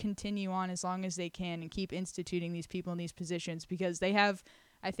try to continue on as long as they can and keep instituting these people in these positions, because they have,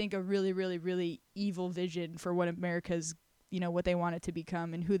 I think, a really, really, really evil vision for what America's, you know, what they want it to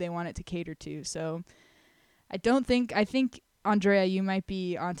become and who they want it to cater to. So I think, Andrea, you might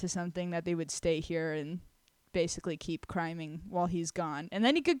be onto something, that they would stay here and basically keep criming while he's gone. And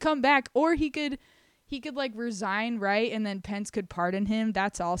then he could come back, or he could like resign, right? And then Pence could pardon him.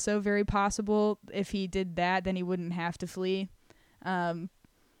 That's also very possible. If he did that, then he wouldn't have to flee. Or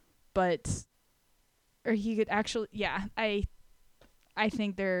he could actually, yeah, I don't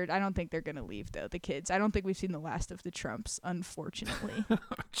think they're going to leave, though, the kids. I don't think we've seen the last of the Trumps, unfortunately.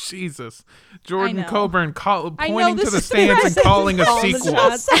 Jesus. Jordan I know. Coburn pointing know, to the this is stands and calling a Calling the sequel.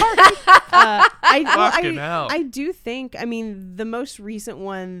 shots. Fucking hell. I do think, I mean, the most recent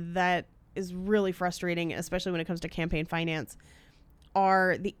one that is really frustrating, especially when it comes to campaign finance,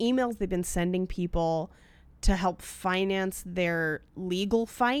 are the emails they've been sending people to help finance their legal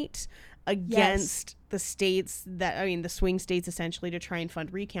fight against the states the swing states, essentially, to try and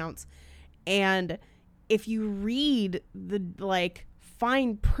fund recounts. And if you read the, like,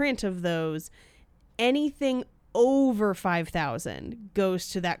 fine print of those, anything over 5,000 goes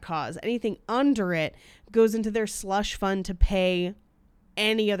to that cause. Anything under it goes into their slush fund to pay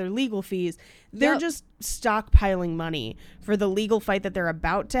any other legal fees. They're just stockpiling money for the legal fight that they're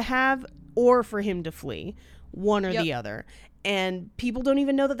about to have, or for him to flee, one or the other. And people don't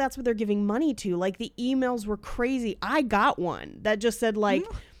even know that that's what they're giving money to. Like, the emails were crazy. I got one that just said, like,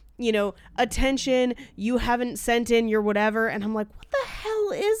 you know, attention, you haven't sent in your whatever. And I'm like, what the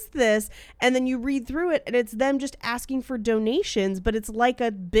hell is this? And then you read through it, and it's them just asking for donations, but it's like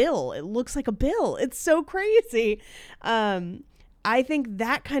a bill. It looks like a bill. It's so crazy. I think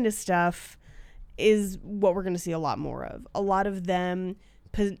that kind of stuff is what we're going to see a lot more of. A lot of them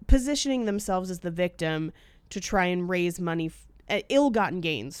positioning themselves as the victim to try and raise money, ill-gotten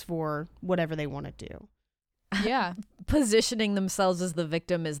gains for whatever they want to do. Yeah. Positioning themselves as the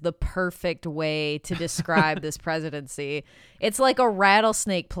victim is the perfect way to describe this presidency. It's like a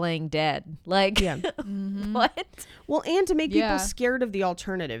rattlesnake playing dead. Like, what? Well, and to make people scared of the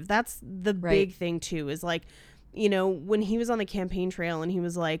alternative. That's the Right. big thing, too, is, like, you know, when he was on the campaign trail and he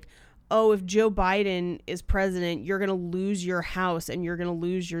was like, oh, if Joe Biden is president, you're going to lose your house and you're going to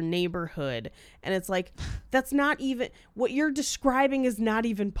lose your neighborhood. And it's like, that's not even, what you're describing is not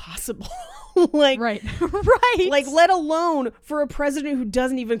even possible. Like, Right. like, let alone for a president who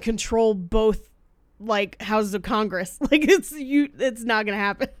doesn't even control both, like, houses of Congress. Like, it's not going to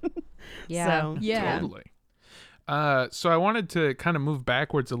happen. Yeah. So, Yeah. Totally. So I wanted to kind of move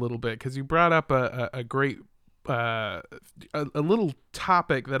backwards a little bit, because you brought up a great a little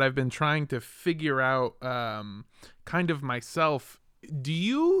topic that I've been trying to figure out kind of myself. Do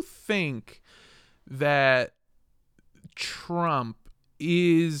you think that Trump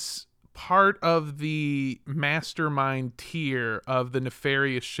is part of the mastermind tier of the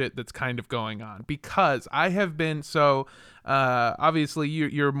nefarious shit that's kind of going on? Because I have been, so obviously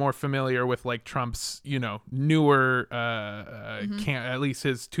you're more familiar with, like, Trump's, you know, newer at least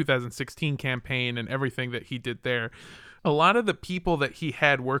his 2016 campaign and everything that he did there. A lot of the people that he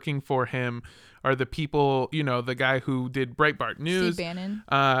had working for him are the people, you know, the guy who did Breitbart News. Steve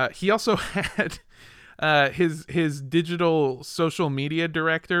Bannon. He also had his digital social media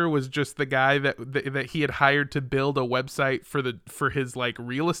director was just the guy that he had hired to build a website for his, like,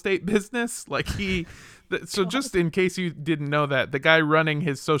 real estate business. Like, so just in case you didn't know that, the guy running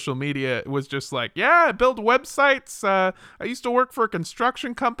his social media was just like, yeah, I build websites. I used to work for a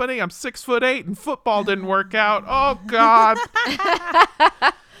construction company. I'm 6'8" and football didn't work out. Oh God.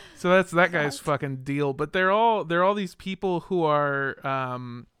 So that's that guy's fucking deal. But they're all these people who are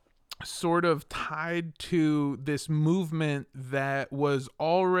sort of tied to this movement that was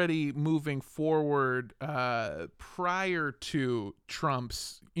already moving forward prior to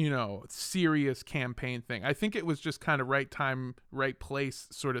Trump's, serious campaign thing. I think it was just kind of right time, right place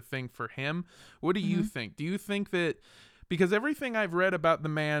sort of thing for him. What do you think? Do you think that, because everything I've read about the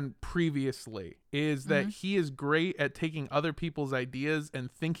man previously is that he is great at taking other people's ideas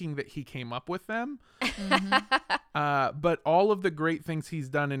and thinking that he came up with them. But all of the great things he's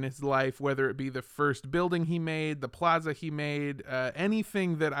done in his life, whether it be the first building he made, the plaza he made,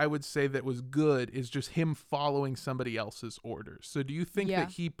 anything that I would say that was good is just him following somebody else's orders. So do you think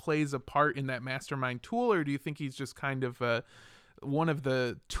that he plays a part in that mastermind tool, or do you think he's just kind of one of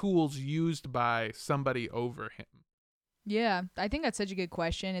the tools used by somebody over him? Yeah, I think that's such a good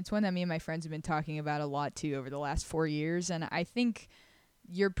question. It's one that me and my friends have been talking about a lot too over the last 4 years. And I think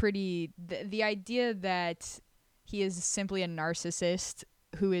you're the idea that he is simply a narcissist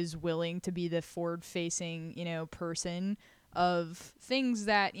who is willing to be the forward-facing, person of things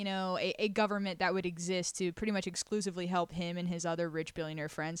that, a government that would exist to pretty much exclusively help him and his other rich billionaire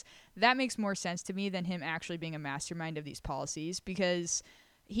friends. That makes more sense to me than him actually being a mastermind of these policies, because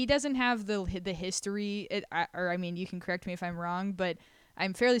he doesn't have the history, you can correct me if I'm wrong, but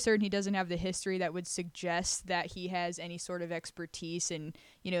I'm fairly certain he doesn't have the history that would suggest that he has any sort of expertise in,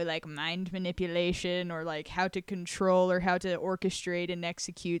 like mind manipulation or like how to control or how to orchestrate and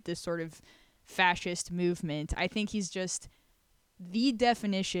execute this sort of fascist movement. I think he's just the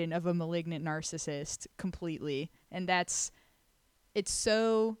definition of a malignant narcissist completely. And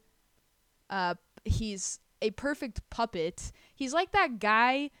he's a perfect puppet. He's like that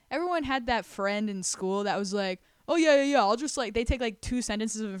guy. Everyone had that friend in school that was like, oh yeah, I'll just they take like 2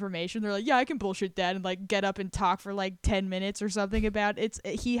 sentences of information. They're like, yeah, I can bullshit that, and like get up and talk for like 10 minutes or something about it.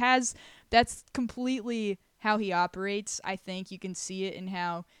 That's completely how he operates. I think you can see it in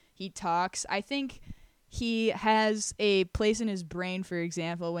how he talks. I think he has a place in his brain, for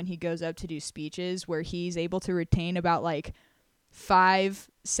example, when he goes up to do speeches where he's able to retain about like 5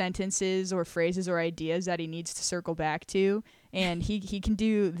 sentences or phrases or ideas that he needs to circle back to, and he can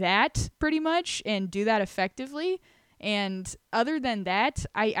do that pretty much and do that effectively. And other than that,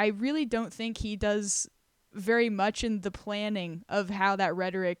 I really don't think he does very much in the planning of how that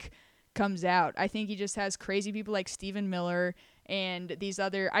rhetoric comes out. I think he just has crazy people like Stephen Miller and these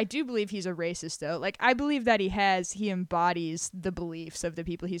other. I do believe he's a racist though. Like, I believe that he embodies the beliefs of the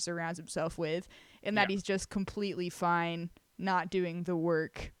people he surrounds himself with, and that he's just completely fine not doing the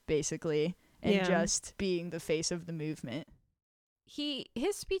work, basically, and just being the face of the movement.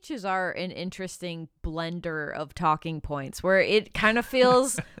 His speeches are an interesting blender of talking points, where it kind of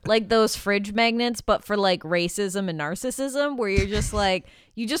feels like those fridge magnets, but for like racism and narcissism, where you're just like,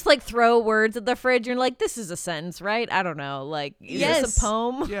 you just like throw words at the fridge and you're like, this is a sentence, right? I don't know. Like, is this a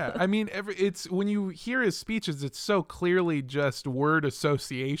poem? Yeah. I mean, it's when you hear his speeches, it's so clearly just word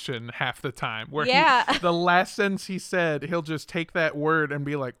association half the time, where the last sentence he said, he'll just take that word and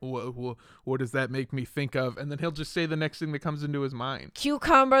be like, what does that make me think of? And then he'll just say the next thing that comes into his mind.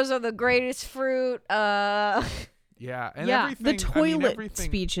 Cucumbers are the greatest fruit. Everything. The toilet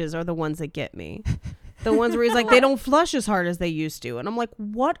speeches are the ones that get me. The ones where he's like, they don't flush as hard as they used to. And I'm like,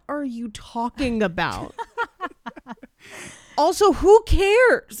 what are you talking about? Also, who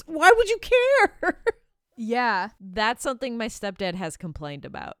cares? Why would you care? Yeah. That's something my stepdad has complained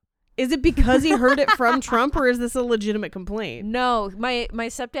about. Is it because he heard it from Trump, or is this a legitimate complaint? No, my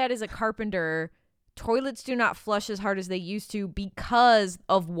stepdad is a carpenter. Toilets do not flush as hard as they used to because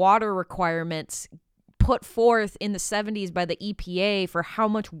of water requirements put forth in the 70s by the EPA for how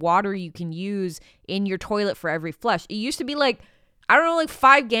much water you can use in your toilet for every flush. It used to be like, I don't know, like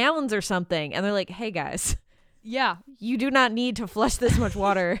 5 gallons or something. And they're like, hey guys, you do not need to flush this much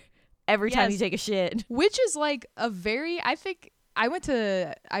water every time you take a shit. Which is like I think I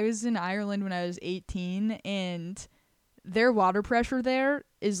was in Ireland when I was 18, and their water pressure there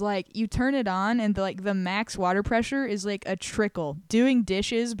is like, you turn it on and the max water pressure is like a trickle. Doing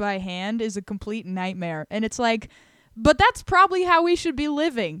dishes by hand is a complete nightmare. And it's like, but that's probably how we should be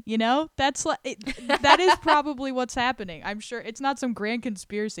living, That's like that is probably what's happening. I'm sure it's not some grand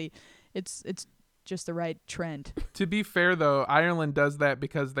conspiracy. It's just the right trend. To be fair though, Ireland does that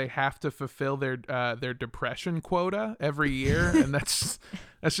because they have to fulfill their depression quota every year, and that's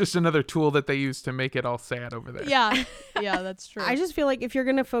just another tool that they use to make it all sad over there. Yeah, that's true. I just feel like if you're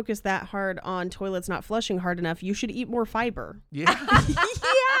going to focus that hard on toilets not flushing hard enough, you should eat more fiber. Yeah.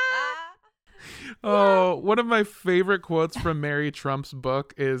 Oh, one of my favorite quotes from Mary Trump's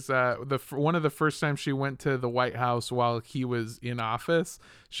book is one of the first times she went to the White House while he was in office.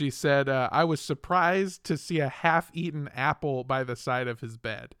 She said, "I was surprised to see a half-eaten apple by the side of his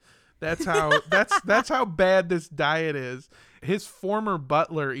bed." That's how that's how bad this diet is. His former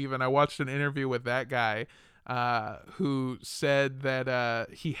butler, even, I watched an interview with that guy, who said that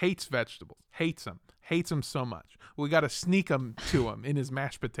he hates vegetables, hates them so much. We got to sneak them to him in his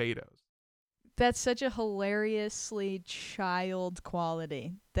mashed potatoes. That's such a hilariously child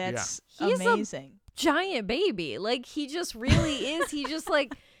quality. That's He's amazing. Giant baby. Like, he just really is. He just,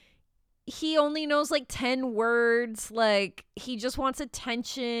 like, he only knows, like, 10 words. Like, he just wants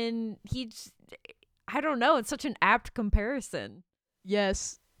attention. I don't know. It's such an apt comparison.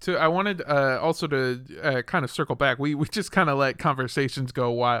 Yes. So I wanted also to kind of circle back. We just kind of let conversations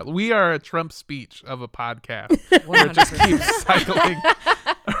go wild. We are a Trump speech of a podcast. Where it just keeps cycling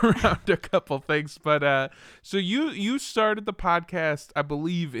around a couple things. But so you started the podcast, I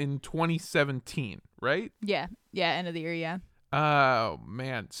believe, in 2017, right? Yeah. End of the year, yeah. Oh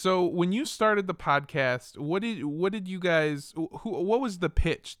man. So when you started the podcast, what did you guys what was the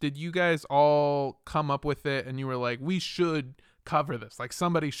pitch? Did you guys all come up with it and you were like, we should cover this, like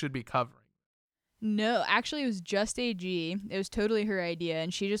somebody should be covering? No, actually it was just AG. It was totally her idea,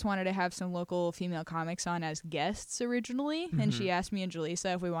 and she just wanted to have some local female comics on as guests originally, and she asked me and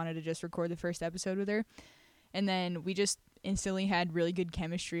Jaleesa if we wanted to just record the first episode with her, and then we just instantly had really good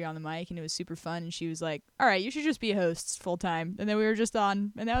chemistry on the mic, and it was super fun, and she was like, all right, you should just be hosts full time, and then we were just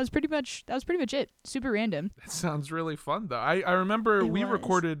on, and that was pretty much it. Super random. That sounds really fun though. I remember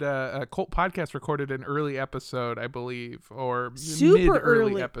recorded a Cult Podcast recorded an early episode, I believe, or super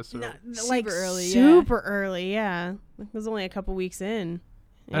early episode. Super early, yeah. It was only a couple weeks in.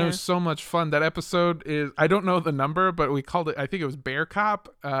 Yeah. And it was so much fun. That episode is, I don't know the number, but we called it, I think it was Bear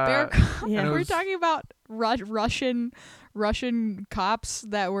Cop. Bear Cop. Yeah. We're talking about Russian cops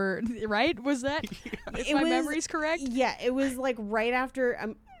that were, right? Was that, if my memory's correct? Yeah, it was like right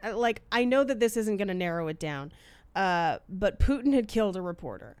after, like, I know that this isn't going to narrow it down, but Putin had killed a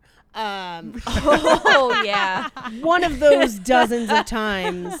reporter. Oh, yeah. One of those dozens of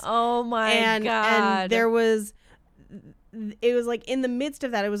times. Oh, my God. And there was... It was like in the midst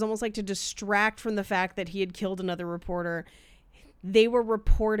of that, it was almost like to distract from the fact that he had killed another reporter. They were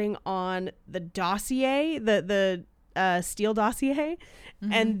reporting on the dossier, the Steele dossier,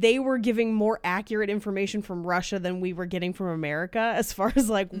 and they were giving more accurate information from Russia than we were getting from America as far as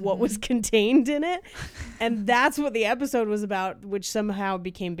like what was contained in it. And that's what the episode was about, which somehow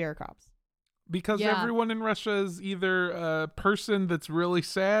became Bear Cops. Because everyone in Russia is either a person that's really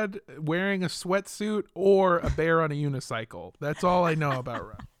sad wearing a sweatsuit or a bear on a unicycle. That's all I know about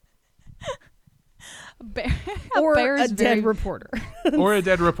Russia. Or a dead reporter. Or a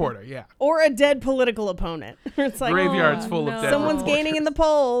dead reporter, yeah. Or a dead political opponent. It's like, graveyard's full of dead someone's reporters. Gaining in the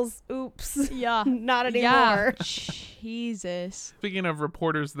polls. Oops. Yeah. Not anymore. Yeah. Jesus. Speaking of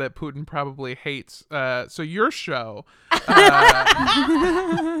reporters that Putin probably hates, so your show...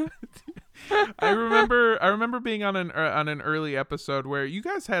 I remember being on an early episode where you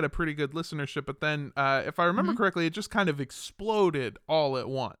guys had a pretty good listenership, but then if I remember correctly, it just kind of exploded all at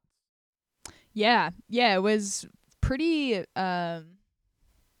once. Yeah, it was pretty. I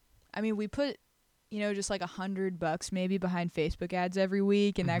mean, we put, just like $100 maybe behind Facebook ads every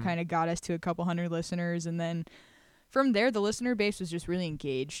week, and that kind of got us to a couple hundred listeners, and then from there, the listener base was just really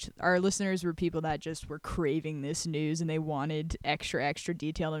engaged. Our listeners were people that just were craving this news and they wanted extra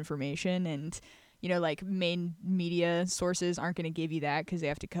detailed information. And, like main media sources aren't going to give you that because they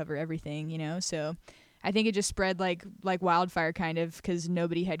have to cover everything, So I think it just spread like wildfire kind of because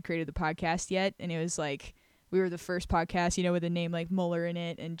nobody had created the podcast yet. And it was like we were the first podcast, with a name like Mueller in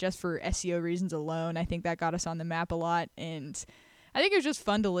it. And just for SEO reasons alone, I think that got us on the map a lot. And I think it was just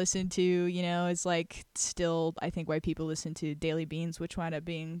fun to listen to, it's like still, I think why people listen to Daily Beans, which wound up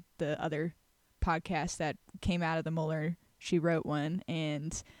being the other podcast that came out of the Mueller, She Wrote one.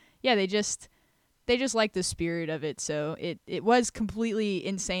 And yeah, they just like the spirit of it. So it was completely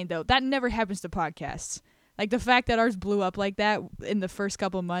insane though. That never happens to podcasts. Like the fact that ours blew up like that in the first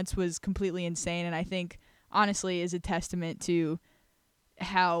couple of months was completely insane. And I think honestly is a testament to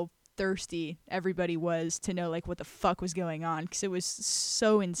how thirsty everybody was to know like what the fuck was going on, because it was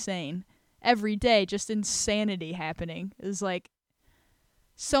so insane every day, just insanity happening. It was like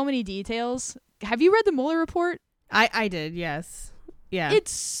so many details. Have you read the Mueller report? I did, yes. Yeah,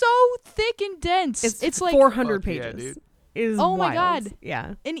 it's so thick and dense. It's like 400 pages. Yeah, dude. It is oh wild. my God,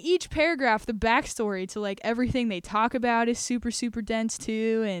 yeah. In each paragraph, the backstory to like everything they talk about is super dense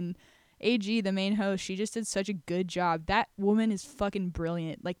too, and AG, the main host, she just did such a good job. That woman is fucking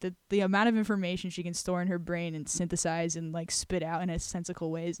brilliant. Like the amount of information she can store in her brain and synthesize and like spit out in a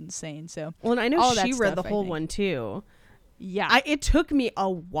sensical way is insane. So Well, and I know all that she read the stuff, I whole think. one too. yeah, It took me a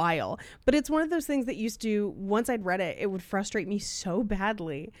while, but it's one of those things that used to, once I'd read it, it would frustrate me so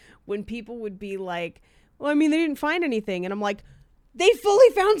badly when people would be like, well, I mean, they didn't find anything. And I'm like, they fully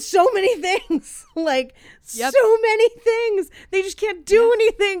found so many things. Like, Yep. so many things. They just can't do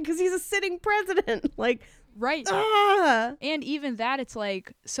anything because he's a sitting president. Like, right. ah. And even that, it's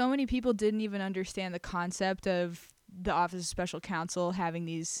like so many people didn't even understand the concept of the Office of Special Counsel having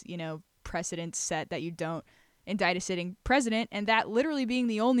these, precedents set that you don't indict a sitting president, and that literally being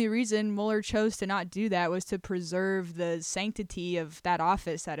the only reason Mueller chose to not do that was to preserve the sanctity of that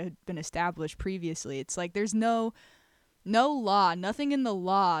office that had been established previously. It's like there's no law, nothing in the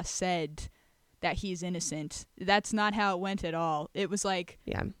law said that he's innocent. That's not how it went at all. It was like,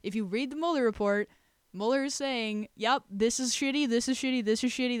 Yeah. if you read the Mueller report, Mueller is saying, yep, this is shitty, this is shitty, this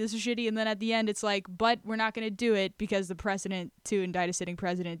is shitty, this is shitty, and then at the end it's like, but we're not going to do it because the precedent to indict a sitting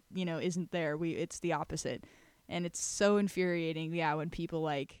president, isn't there. It's the opposite. And it's so infuriating, when people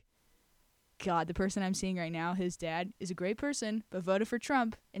like, God, the person I'm seeing right now, his dad is a great person, but voted for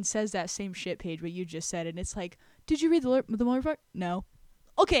Trump and says that same shit page what you just said, and it's like, did you read the Mueller report? No.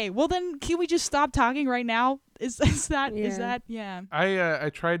 Okay, well then, can we just stop talking right now? Is that yeah? I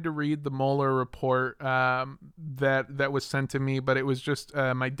tried to read the Mueller report that was sent to me, but it was just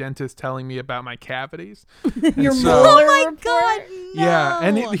my dentist telling me about my cavities. Your so- Mueller Oh my report? God, no. Yeah,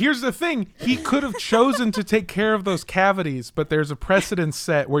 and here's the thing. He could have chosen to take care of those cavities, but there's a precedent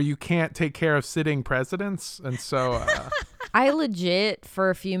set where you can't take care of sitting presidents. And so, I legit,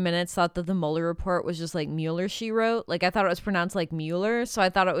 for a few minutes, thought that the Mueller report was just like Mueller, she wrote. Like, I thought it was pronounced like Mueller, so I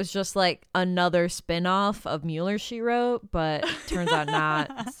thought it was just like another spin-off of Mueller, she wrote, but turns out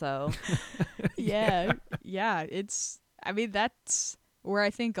not, so. yeah, it's, that's where I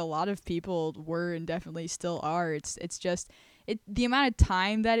think a lot of people were and definitely still are. It's just the amount of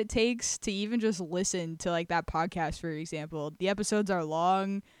time that it takes to even just listen to like that podcast, for example. The episodes are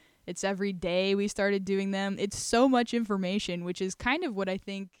long. It's every day we started doing them. It's so much information, which is kind of what I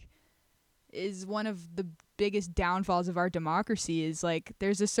think is one of the biggest downfalls of our democracy, is like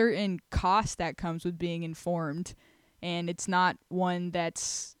there's a certain cost that comes with being informed, and it's not one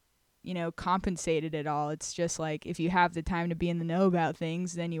that's compensated at all. It's just like, if you have the time to be in the know about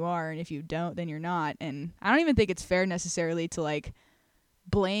things, then you are, and if you don't, then you're not. And I don't even think it's fair necessarily to like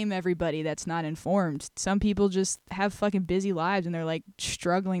blame everybody that's not informed. Some people just have fucking busy lives and they're like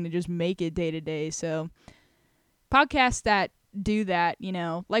struggling to just make it day to day. So podcasts that do that,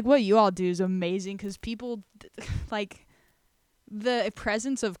 like what you all do, is amazing, because people like the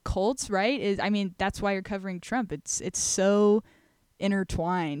presence of cults, right? That's why you're covering Trump. It's so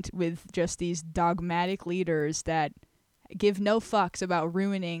intertwined with just these dogmatic leaders that give no fucks about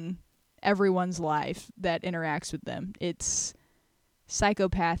ruining everyone's life that interacts with them. It's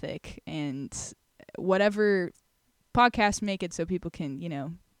psychopathic, and whatever podcasts make it so people can,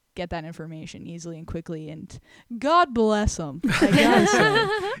 get that information easily and quickly, and God bless them.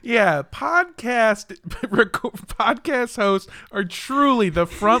 yeah, podcast hosts are truly the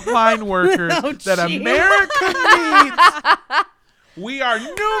frontline workers that America needs. We are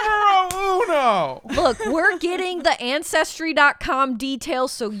numero uno. Look, we're getting the Ancestry.com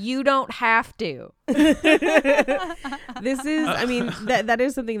details so you don't have to. This is, that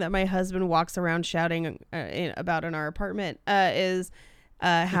is something that my husband walks around shouting about in our apartment, is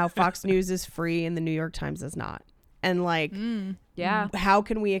how Fox News is free and the New York Times is not. And like, yeah, how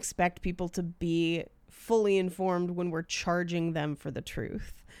can we expect people to be fully informed when we're charging them for the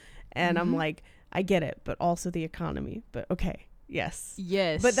truth? And I'm like, I get it, but also the economy. But okay, yes.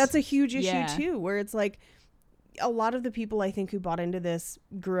 But that's a huge issue too, where it's like, a lot of the people I think who bought into this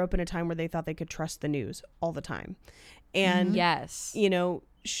grew up in a time where they thought they could trust the news all the time. And, yes,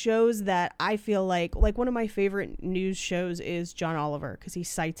 shows that I feel like one of my favorite news shows is John Oliver, because he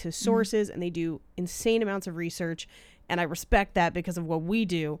cites his sources and they do insane amounts of research. And I respect that because of what we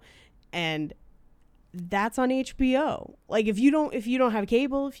do. And that's on HBO. Like, if you don't have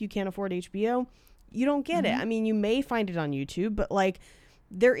cable, if you can't afford HBO, you don't get it. I mean, you may find it on YouTube, but like,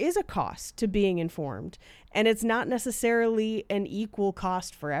 there is a cost to being informed, and it's not necessarily an equal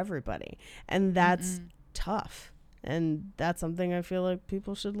cost for everybody. And that's tough. And that's something I feel like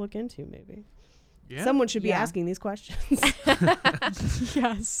people should look into, maybe. Yeah. Someone should be Yeah. asking these questions.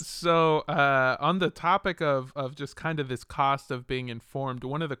 Yes. So, on the topic of just kind of this cost of being informed,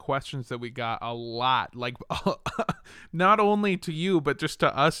 one of the questions that we got a lot, like not only to you, but just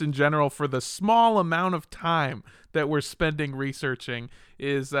to us in general for the small amount of time that we're spending researching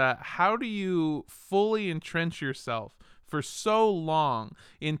is how do you fully entrench yourself for so long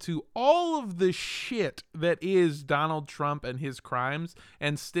into all of the shit that is Donald Trump and his crimes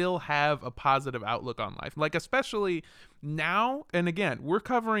and still have a positive outlook on life? Like, especially now, and again, we're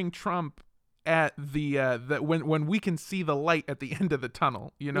covering Trump at the when we can see the light at the end of the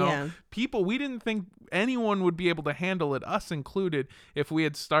tunnel, you know. Yeah. People, we didn't think anyone would be able to handle it, us included, if we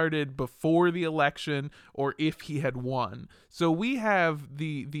had started before the election or if he had won. So we have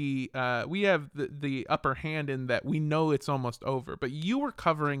the upper hand in that we know it's almost over. But you were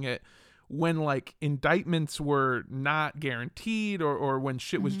covering it when like indictments were not guaranteed or when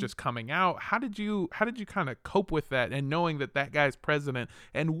shit was just coming out. How did you kind of cope with that and knowing that that guy's president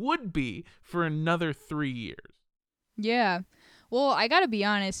and would be for another 3 years? Yeah. Well, I gotta be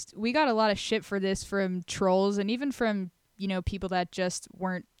honest, we got a lot of shit for this from trolls and even from, people that just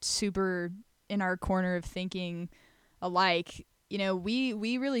weren't super in our corner of thinking alike.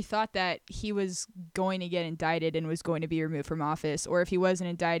 We really thought that he was going to get indicted and was going to be removed from office, or if he wasn't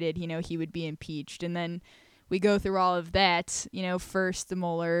indicted, he would be impeached. And then we go through all of that, first the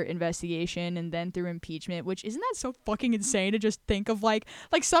Mueller investigation and then through impeachment, which isn't that so fucking insane to just think of like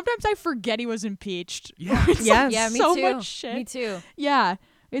sometimes I forget he was impeached. Yeah. It's Yes. Yeah, me so too. much shit. Me too. Yeah,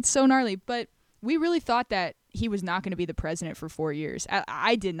 it's so gnarly. But we really thought that he was not going to be the president for 4 years.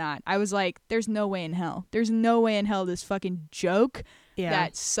 I did not. I was like, there's no way in hell. There's no way in hell this fucking joke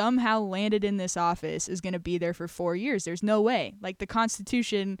that somehow landed in this office is going to be there for 4 years. There's no way. Like the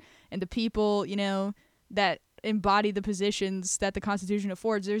Constitution and the people, that embody the positions that the Constitution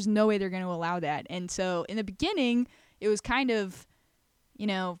affords, there's no way they're going to allow that. And so in the beginning, it was kind of,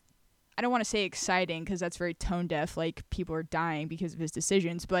 I don't want to say exciting because that's very tone deaf, like people are dying because of his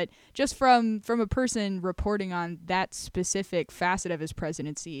decisions, but just from a person reporting on that specific facet of his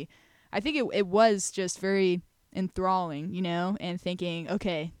presidency, I think it was just very enthralling, and thinking,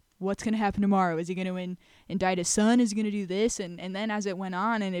 okay, what's going to happen tomorrow? Is he going to indict his son? Is he going to do this? And then as it went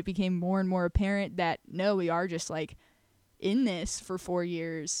on and it became more and more apparent that no, we are just like in this for 4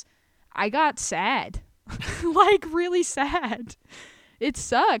 years, I got sad, like really sad. It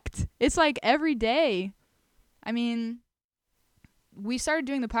sucked. It's like every day. I mean, we started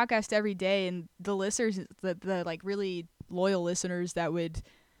doing the podcast every day, and the listeners, the like really loyal listeners that would,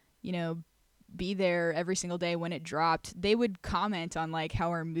 be there every single day when it dropped, they would comment on like how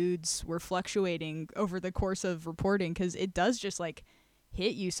our moods were fluctuating over the course of reporting, because it does just like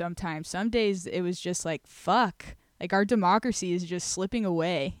hit you sometimes. Some days it was just like, fuck, like our democracy is just slipping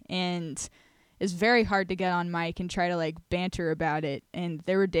away, and it's very hard to get on mic and try to like banter about it. And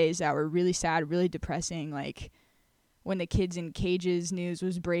there were days that were really sad, really depressing, like when the kids in cages news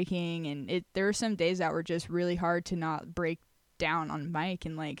was breaking, and there were some days that were just really hard to not break down on mic.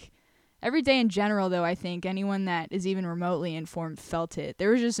 And like every day in general, though, I think anyone that is even remotely informed felt it. There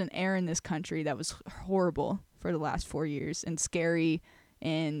was just an air in this country that was horrible for the last 4 years and scary,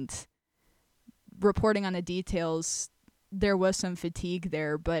 and reporting on the details, there was some fatigue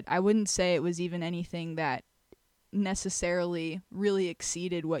there, but I wouldn't say it was even anything that necessarily really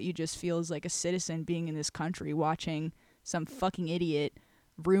exceeded what you just feel as like a citizen being in this country, watching some fucking idiot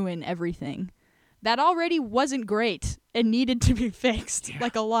ruin everything that already wasn't great and needed to be fixed,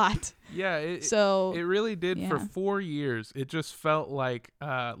 like a lot. Yeah, it really did. Yeah. For 4 years. It just felt like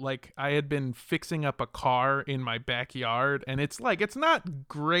I had been fixing up a car in my backyard, and it's like, it's not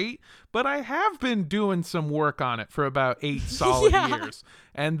great, but I have been doing some work on it for about 8 solid years.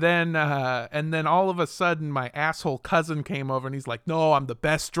 And then all of a sudden my asshole cousin came over and he's like, "No, I'm the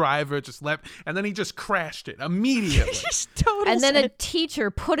best driver, and then he just crashed it immediately. Totally. And then a teacher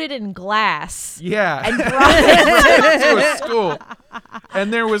put it in glass. Yeah. And brought it to a school,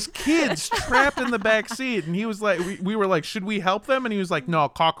 and there was kids trapped in the back seat, and he was like, we were like, should we help them? And he was like, no,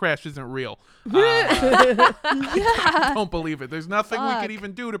 car crash isn't real. I don't believe it. There's nothing we could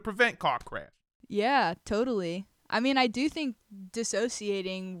even do to prevent car crash. Yeah, totally. I mean, I do think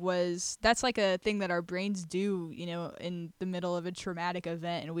dissociating that's like a thing that our brains do, in the middle of a traumatic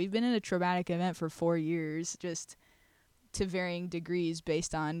event. And we've been in a traumatic event for 4 years, just to varying degrees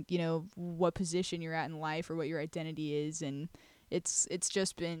based on, what position you're at in life or what your identity is. And it's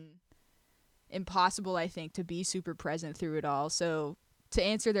just been impossible, I think, to be super present through it all. So to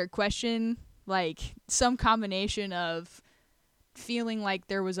answer their question, like some combination of feeling like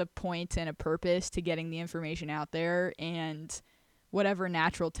there was a point and a purpose to getting the information out there, and whatever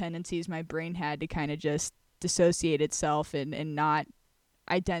natural tendencies my brain had to kind of just dissociate itself and not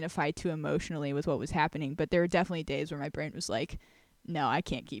identify too emotionally with what was happening. But there were definitely days where my brain was like, no, I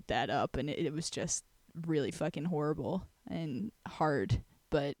can't keep that up. And it was just really fucking horrible and hard.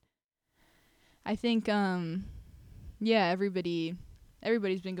 But I think, yeah, everybody's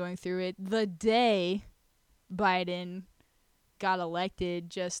been going through it. The day Biden got elected,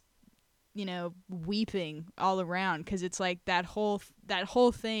 just, you know, weeping all around, because it's like that whole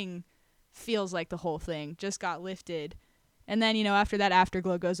thing feels like the whole thing just got lifted. And then, you know, after that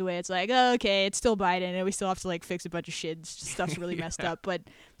afterglow goes away, it's like, oh, okay, it's still Biden, and we still have to, like, fix a bunch of shit. Stuff's really messed up. But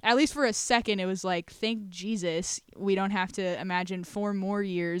at least for a second, it was like, thank Jesus, we don't have to imagine 4 more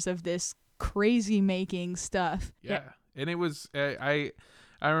years of this crazy-making stuff. Yeah. And it was, I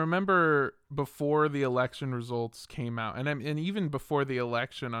remember before the election results came out, and even before the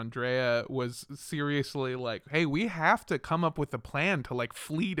election, Andrea was seriously like, hey, we have to come up with a plan to, like,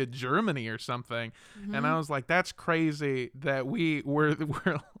 flee to Germany or something. Mm-hmm. And I was like, that's crazy that we're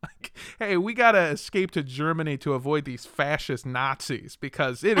like, hey, we got to escape to Germany to avoid these fascist Nazis,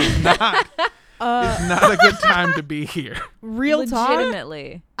 because it is not... it's not a good time to be here. Real talk.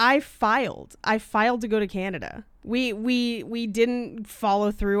 Legitimately. I filed to go to Canada. We didn't follow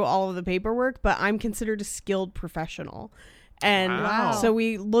through all of the paperwork, but I'm considered a skilled professional. And Wow. so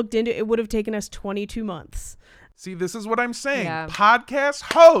we looked into it. Would have taken us 22 months. See, this is what I'm saying. Yeah. Podcast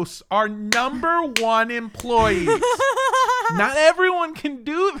hosts are number 1 employees. Not everyone can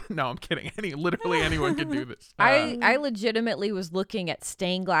do No, I'm kidding. Literally anyone can do this. I legitimately was looking at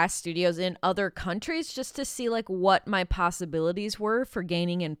stained glass studios in other countries just to see, like, what my possibilities were for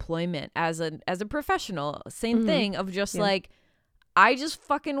gaining employment as a professional. Same thing of just like, I just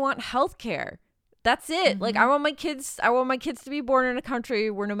fucking want healthcare. That's it. Like, I want my kids to be born in a country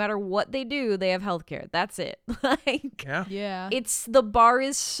where no matter what they do, they have healthcare. That's it. Like, Yeah. it's, the bar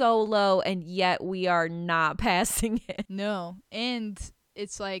is so low, and yet we are not passing it. No. And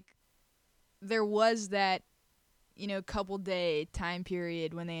it's like, there was that, you know, couple day time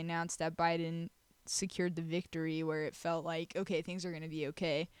period when they announced that Biden secured the victory, where it felt like, okay, things are going to be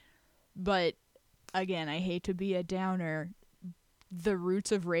okay. But again, I hate to be a downer. The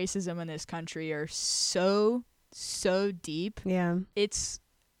roots of racism in this country are so deep. Yeah. It's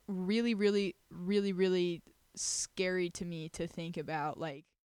really, really, really, really scary to me to think about, like,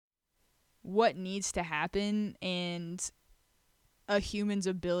 what needs to happen and a human's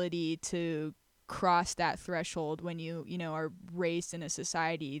ability to cross that threshold when you know, are raised in a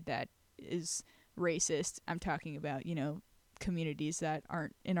society that is racist. I'm talking about, you know, communities that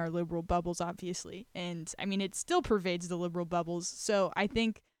aren't in our liberal bubbles, obviously. And I mean, it still pervades the liberal bubbles. So I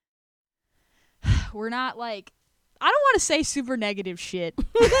think we're not, like, I don't want to say super negative shit.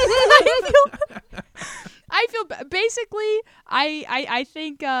 I feel basically, I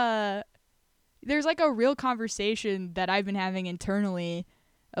think there's, like, a real conversation that I've been having internally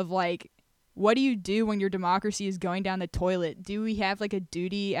of, like, what do you do when your democracy is going down the toilet? Do we have, like, a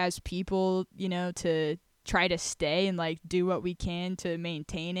duty as people, you know, to try to stay and, like, do what we can to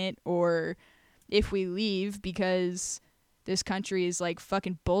maintain it? Or if we leave because this country is, like,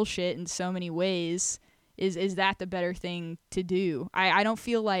 fucking bullshit in so many ways, is that the better thing to do? I don't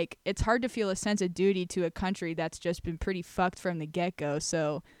feel like, it's hard to feel a sense of duty to a country that's just been pretty fucked from the get-go.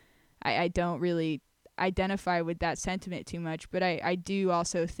 So I don't really identify with that sentiment too much, but I do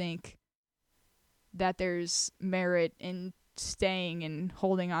also think that there's merit in staying and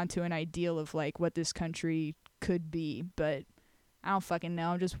holding on to an ideal of, like, what this country could be. But I don't fucking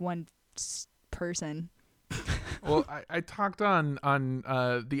know. I'm just one person. Well, I talked on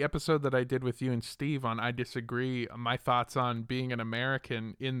the episode that I did with you and Steve on I Disagree, my thoughts on being an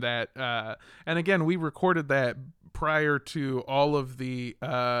American, in that, and again, we recorded that prior to all of the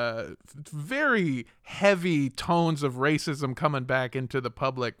very heavy tones of racism coming back into the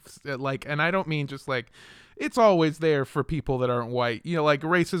public, like, and I don't mean just, like, it's always there for people that aren't white. You know, like,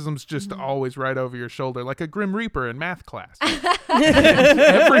 racism's just always right over your shoulder, like a Grim Reaper in math class.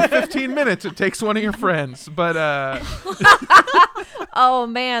 Every 15 minutes, it takes one of your friends. But, Oh,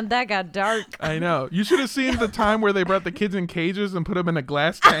 man, that got dark. I know. You should have seen the time where they brought the kids in cages and put them in a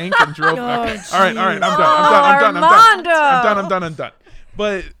glass tank and drove. Oh, All right, I'm done. Armando! I'm done.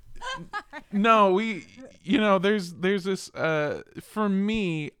 But no, there's this, for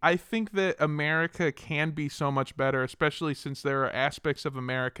me, I think that America can be so much better, especially since there are aspects of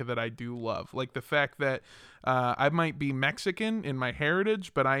America that I do love. Like the fact that I might be Mexican in my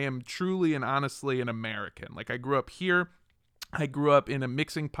heritage, but I am truly and honestly an American. Like, I grew up here. I grew up in a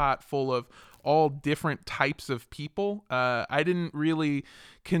mixing pot full of all different types of people. I didn't really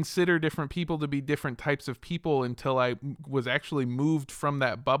consider different people to be different types of people until I was actually moved from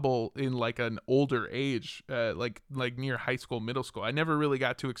that bubble in like an older age, like near high school, middle school. I never really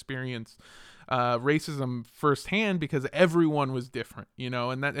got to experience racism firsthand because everyone was different,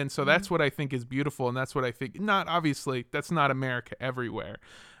 and so that's what I think is beautiful, and that's what I think. Not obviously, that's not America everywhere,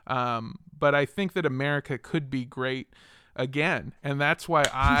 but I think that America could be great again, and that's why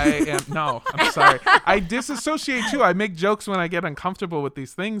I am no I'm sorry, I disassociate too. I make jokes when I get uncomfortable with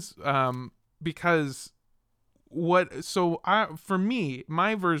these things, because for me,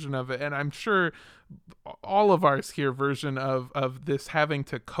 my version of it, and I'm sure all of ours here version of this having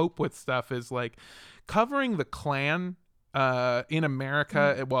to cope with stuff, is like covering the Klan in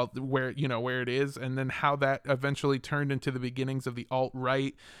America, well, where it is, and then how that eventually turned into the beginnings of the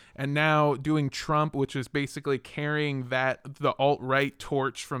alt-right, and now doing Trump, which is basically carrying the alt-right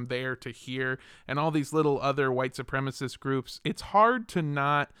torch from there to here, and all these little other white supremacist groups. It's hard to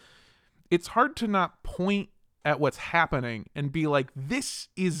not point at what's happening and be like, this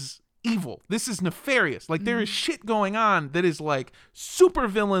is evil, this is nefarious, like there is shit going on that is like super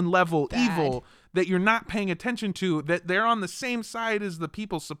villain level evil that you're not paying attention to, that they're on the same side as the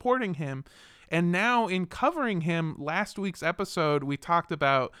people supporting him. And now in covering him, last week's episode, we talked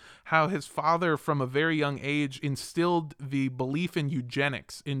about how his father from a very young age instilled the belief in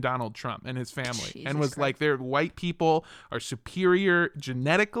eugenics in Donald Trump and his family. Jesus and was Christ. Like, their white people are superior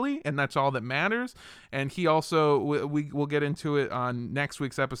genetically, and that's all that matters. And he also, we'll get into it on next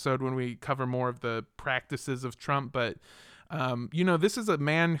week's episode when we cover more of the practices of Trump. But, this is a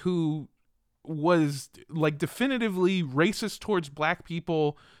man who was like definitively racist towards black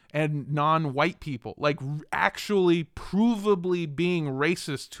people and non-white people, like actually provably being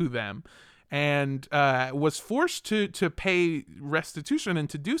racist to them, and was forced to pay restitution and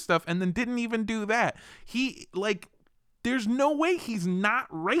to do stuff, and then didn't even do that. He, like, there's no way he's not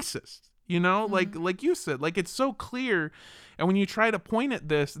racist, like you said, like it's so clear. And when you try to point at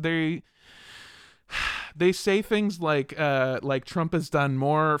this, they say things like Trump has done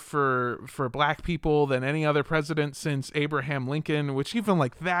more for black people than any other president since Abraham Lincoln, which even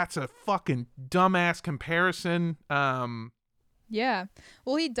like that's a fucking dumbass comparison. Yeah.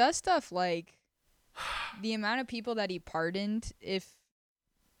 Well, he does stuff like the amount of people that he pardoned, if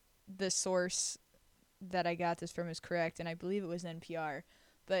the source that I got this from is correct, and I believe it was NPR,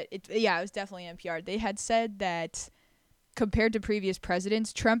 but it was definitely NPR. They had said that compared to previous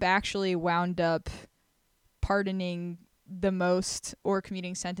presidents, Trump actually wound up pardoning the most or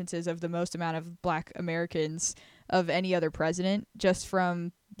commuting sentences of the most amount of black Americans of any other president, just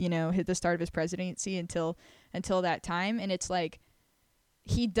from, the start of his presidency until that time. And it's like,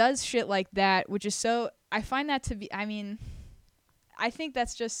 he does shit like that, which is so, I find that to be, I think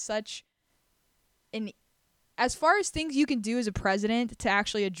that's just such as far as things you can do as a president to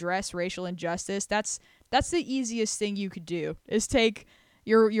actually address racial injustice, that's the easiest thing you could do, is take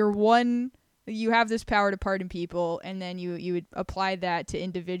your one, you have this power to pardon people, and then you would apply that to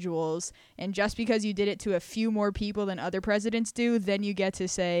individuals, and just because you did it to a few more people than other presidents do, then you get to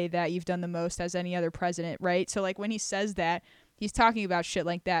say that you've done the most as any other president, right? So like when he says that, he's talking about shit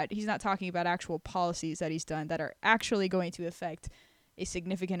like that. He's not talking about actual policies that he's done that are actually going to affect a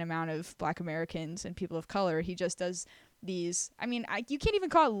significant amount of black Americans and people of color. He just does these, you can't even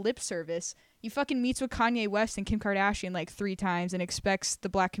call it lip service. He fucking meets with Kanye West and Kim Kardashian like 3 times and expects the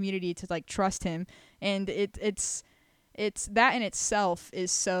black community to like trust him. And it's that in itself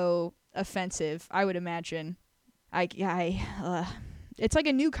is so offensive, I would imagine. It's like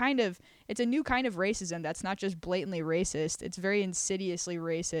a new kind of racism that's not just blatantly racist. It's very insidiously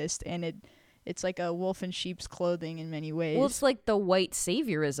racist, and it's like a wolf in sheep's clothing in many ways. Well, it's like the white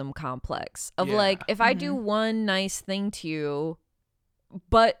saviorism complex of like, if I do one nice thing to you,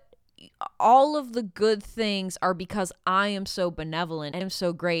 but all of the good things are because I am so benevolent and I'm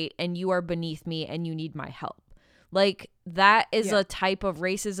so great, and you are beneath me and you need my help. Like, that is a type of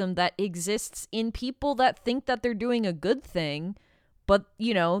racism that exists in people that think that they're doing a good thing, but,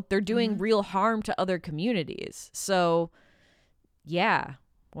 they're doing real harm to other communities. So, yeah,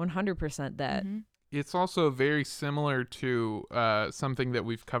 100% that. Mm-hmm. It's also very similar to something that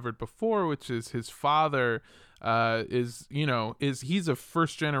we've covered before, which is his father he's a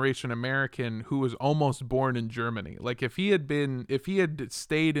first generation American who was almost born in Germany. Like if if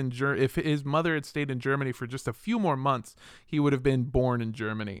his mother had stayed in Germany for just a few more months, he would have been born in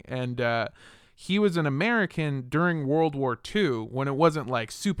Germany. And he was an American during World War II when it wasn't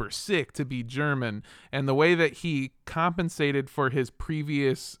like super sick to be German. And the way that he compensated for his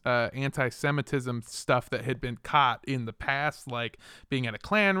previous anti-Semitism stuff that had been caught in the past, like being at a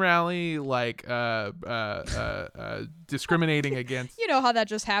Klan rally, like discriminating against. You know how that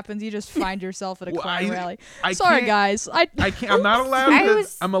just happens. You just find yourself at a Well, Klan rally. I Sorry, can't- guys. I can't. I'm not allowed to.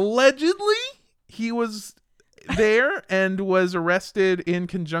 I'm allegedly he was there and was arrested in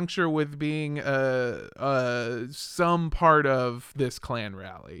conjunction with being some part of this Klan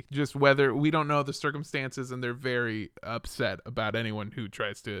rally. Just whether we don't know the circumstances, and they're very upset about anyone who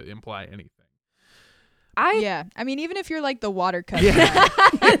tries to imply anything. Yeah. I mean, even if you're like the water cut Yeah.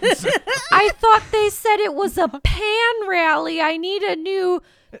 I thought they said it was a pan rally. I need a new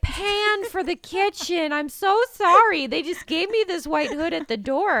pan for the kitchen. I'm so sorry. They just gave me this white hood at the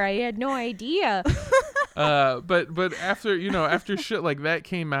door. I had no idea. But after shit like that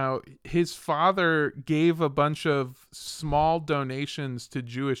came out, his father gave a bunch of small donations to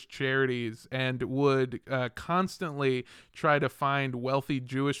Jewish charities and would constantly try to find wealthy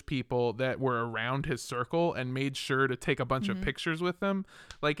Jewish people that were around his circle and made sure to take a bunch of pictures with them.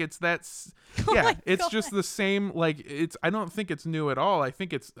 Like it's just the same. Like I don't think it's new at all. I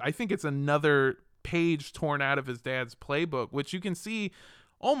think it's another page torn out of his dad's playbook, which you can see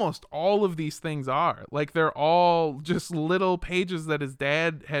almost all of these things are. Like they're all just little pages that his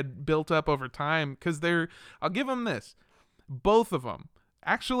dad had built up over time, because I'll give him this, both of them,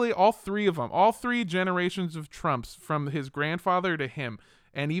 actually all three of them, all three generations of Trumps from his grandfather to him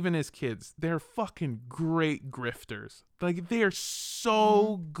and even his kids, they're fucking great grifters. Like they're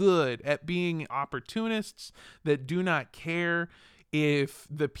so good at being opportunists that do not care if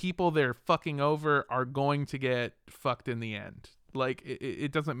the people they're fucking over are going to get fucked in the end. Like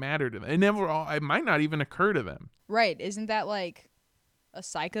it doesn't matter to them. It might not even occur to them. Right. Isn't that like a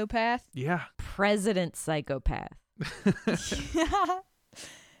psychopath? Yeah. President psychopath.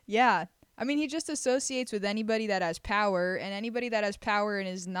 Yeah. I mean, he just associates with anybody that has power, and anybody that has power and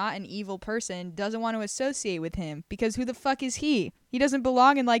is not an evil person doesn't want to associate with him, because who the fuck is he? He doesn't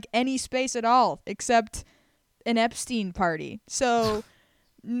belong in like any space at all except an Epstein party. So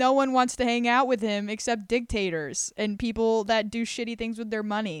no one wants to hang out with him except dictators and people that do shitty things with their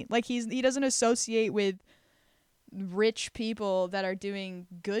money. Like he doesn't associate with rich people that are doing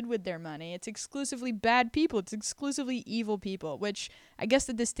good with their money. It's exclusively bad people. It's exclusively evil people, which I guess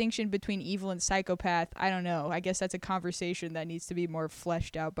the distinction between evil and psychopath, I don't know. I guess that's a conversation that needs to be more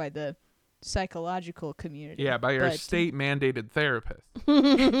fleshed out by the psychological community. Yeah, by your state mandated therapist.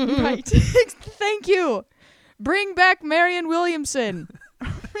 Right. Thank you. Bring back Marianne Williamson.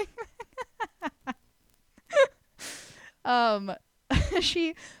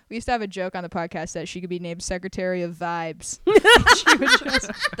 We used to have a joke on the podcast that she could be named Secretary of Vibes. She would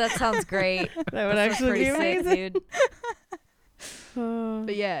just, That sounds great. That would That's actually be pretty sick, amazing. dude.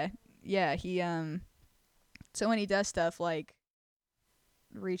 but yeah, he so when he does stuff like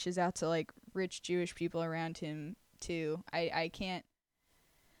reaches out to like rich Jewish people around him too, I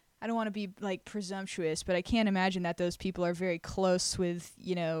don't want to be like presumptuous, but I can't imagine that those people are very close with,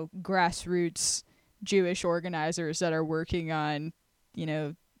 grassroots Jewish organizers that are working on,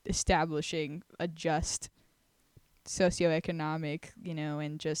 establishing a just socioeconomic,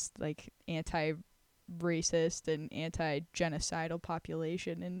 and just like anti-racist and anti-genocidal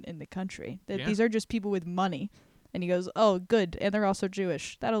population in the country. Yeah. These are just people with money. And he goes, oh, good. And they're also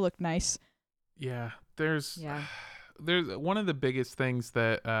Jewish. That'll look nice. Yeah, there's Yeah. there's one of the biggest things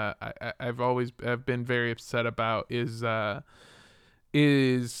that I've been very upset about is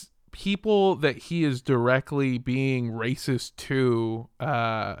people that he is directly being racist to.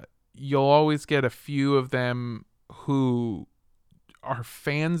 You'll always get a few of them who are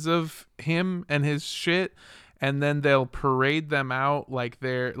fans of him and his shit, and then they'll parade them out like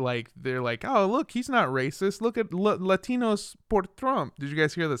they're like, oh, look, he's not racist. Look at Latinos por Trump. Did you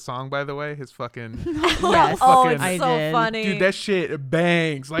guys hear the song, by the way? His fucking Yes. Oh, fucking- it's I so did. funny. dude, that shit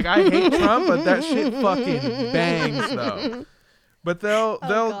bangs. Like I hate Trump, but that shit fucking bangs though. But they'll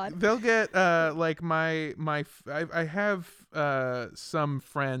get like I have some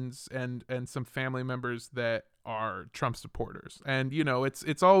friends and some family members that are Trump supporters, and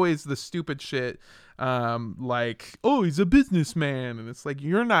it's always the stupid shit, like, oh, he's a businessman, and it's like,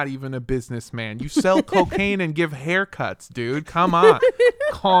 you're not even a businessman. You sell cocaine and give haircuts, dude. Come on,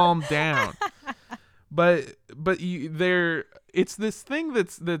 calm down. But it's this thing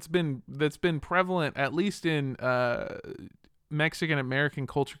that's been prevalent, at least in Mexican American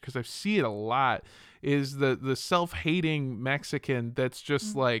culture, because I see it a lot, is the self-hating Mexican that's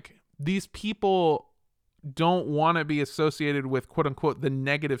just like, these people don't want to be associated with quote unquote the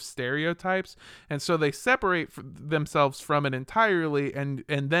negative stereotypes, and so they separate themselves from it entirely, and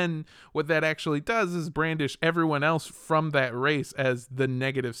then what that actually does is brandish everyone else from that race as the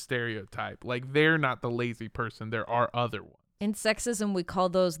negative stereotype. Like, they're not the lazy person, there are other ones. In sexism, we call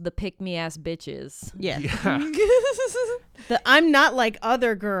those the pick-me-ass bitches. Yeah. Yeah. I'm not like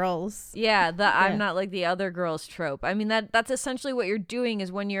other girls. Yeah, I'm not like the other girls trope. I mean, that's essentially what you're doing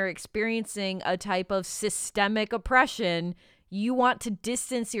is when you're experiencing a type of systemic oppression, you want to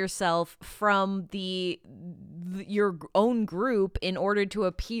distance yourself from your own group in order to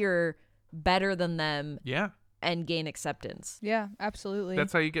appear better than them. Yeah. And gain acceptance. Yeah, absolutely.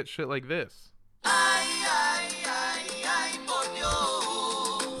 That's how you get shit like this.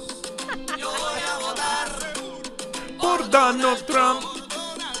 Por Donald Trump.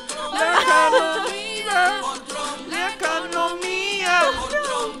 La economía.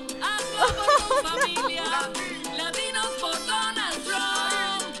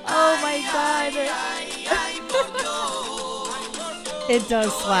 Oh my God. It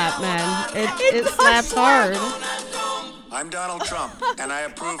does slap, man. It slaps hard. I'm Donald Trump, and I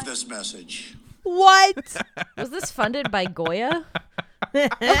approve this message. What? Was this funded by Goya?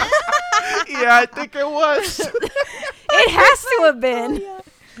 Yeah, I think it was. It has to have been.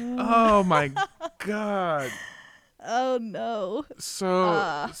 Oh my God. Oh no.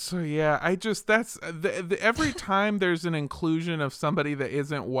 So yeah, I just, that's every time there's an inclusion of somebody that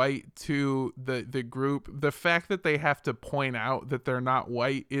isn't white to the group, the fact that they have to point out that they're not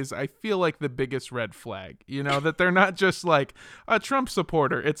white is, I feel like, the biggest red flag. You know, that they're not just like a Trump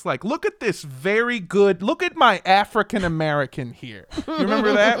supporter. It's like, look at this look at my African American here. You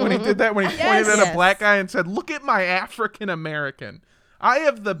remember that when he did that, when he pointed at a black guy and said, look at my African American. I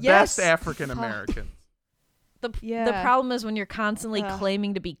have the best African American. The problem is when you're constantly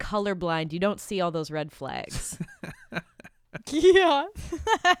claiming to be colorblind, you don't see all those red flags. Yeah.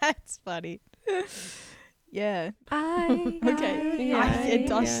 That's funny. Yeah. It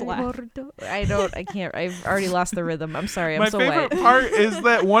does slap. I can't. I've already lost the rhythm. I'm sorry. I'm My so favorite white. part is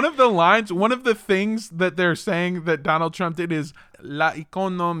that one of the things that they're saying that Donald Trump did is la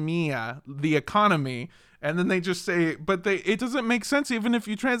economía, the economy. And then they just say, but it doesn't make sense even if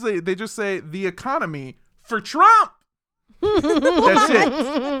you translate it. They just say the economy for Trump. That's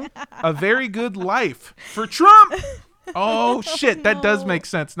it. A very good life for Trump. Oh shit, that does make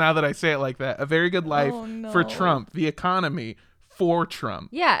sense now that I say it like that. A very good life for Trump. The economy for Trump.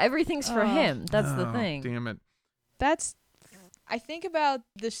 Yeah, everything's for him. That's the thing. Damn it. I think about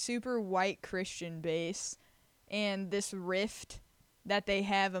the super white Christian base and this rift that they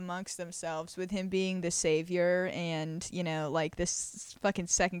have amongst themselves with him being the savior and, you know, like this fucking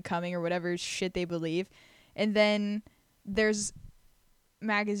second coming or whatever shit they believe. And then there's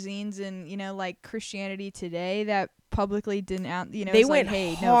magazines and, you know, like Christianity Today that publicly didn't out, you know, They it's went like,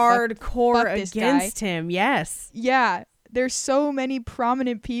 hey, hardcore fuck this against guy. him. Yes. Yeah. There's so many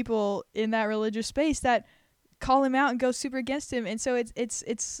prominent people in that religious space that call him out and go super against him, and so it's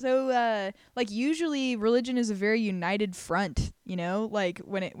so like usually religion is a very united front, you know, like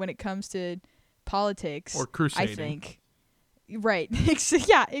when it comes to politics Or crusading. I think. Right.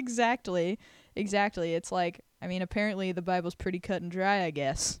 Yeah, exactly. It's like, I mean, apparently the Bible's pretty cut and dry, I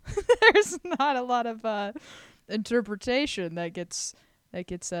guess. There's not a lot of interpretation that gets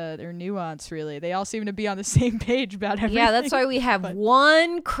their nuance, really. They all seem to be on the same page about everything. Yeah, that's why we have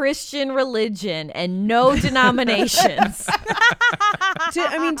one Christian religion and no denominations.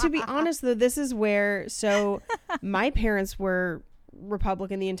 To be honest, though, this is where, so my parents were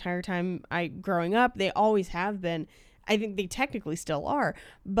Republican the entire time growing up. They always have been. I think they technically still are,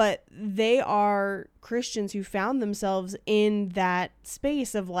 but they are Christians who found themselves in that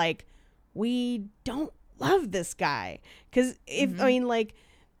space of like, we don't love this guy. Because I mean, like,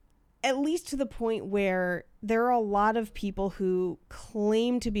 at least to the point where there are a lot of people who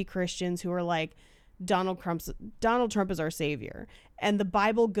claim to be Christians who are like, Donald Trump is our savior. And the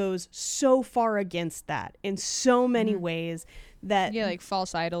Bible goes so far against that in so many ways that like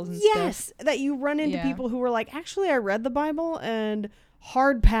false idols and stuff. Yes, that you run into people who were like, actually, I read the Bible and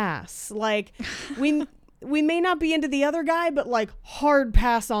hard pass. Like, we may not be into the other guy, but like hard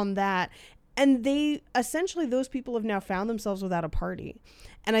pass on that. And they essentially, those people have now found themselves without a party.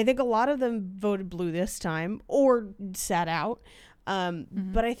 And I think a lot of them voted blue this time or sat out.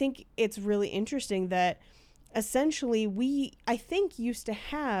 But I think it's really interesting that essentially I think used to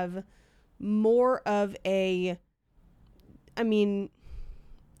have more of a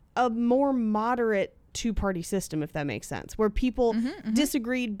more moderate two-party system, if that makes sense, where people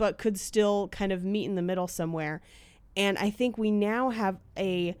disagreed but could still kind of meet in the middle somewhere. And I think we now have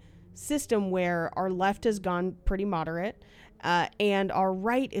a system where our left has gone pretty moderate, and our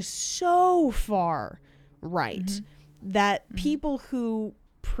right is so far right that people who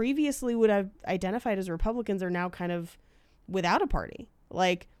previously would have identified as Republicans are now kind of without a party.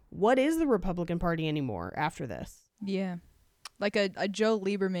 Like, what is the Republican Party anymore after this? Yeah. Like a Joe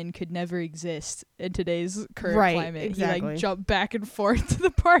Lieberman could never exist in today's current Right, climate. exactly. He like jumped back and forth to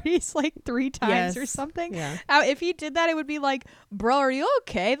the parties like 3 times or Yes. something. Yeah. If he did that, it would be like, bro, are you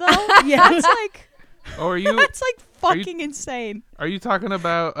okay though? Yeah. That's like Or are you that's like Are you- fucking insane. are you talking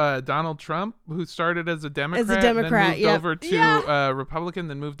about Donald Trump, who started as a Democrat, Democrat, then moved yep. over to Republican,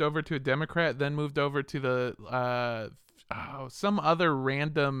 then moved over to a Democrat, then moved over to the some other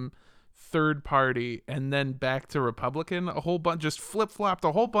random third party, and then back to Republican? A whole bunch, just flip-flopped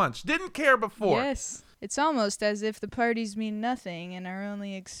a whole bunch. Didn't care before. Yes. It's almost as if the parties mean nothing and are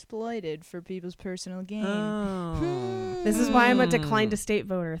only exploited for people's personal gain. Oh. This is why I'm a declined to state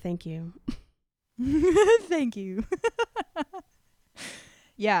voter. Thank you. Thank you.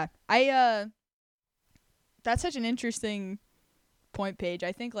 Yeah, that's such an interesting point, Paige.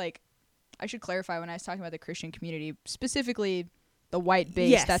 I think like I should clarify when I was talking about the Christian community, specifically the white base.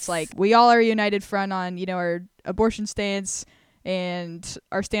 Yes. That's like we all are a united front on, our abortion stance and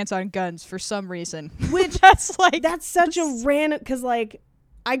our stance on guns for some reason. Which that's like that's such a random, because like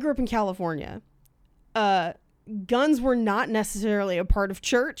I grew up in California. Guns were not necessarily a part of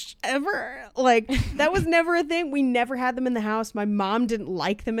church ever. Like, that was never a thing. We never had them in the house. My mom didn't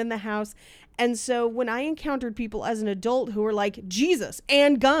like them in the house. And so when I encountered people as an adult who were like, Jesus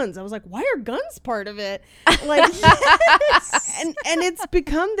and guns, I was like, why are guns part of it? Like, and it's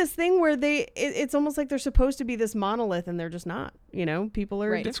become this thing where it's almost like they're supposed to be this monolith, and they're just not. People are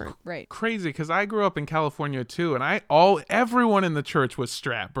Right. different. right. Crazy, because I grew up in California too, and everyone in the church was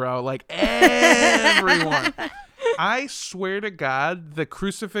strapped, bro. Like, everyone. I swear to God, the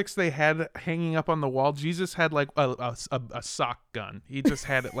crucifix they had hanging up on the wall, Jesus had like a sock gun. He just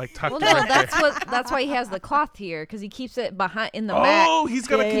had it like tucked Well, no, right there. that's why he has the cloth here, because he keeps it behind in the back. Oh, he's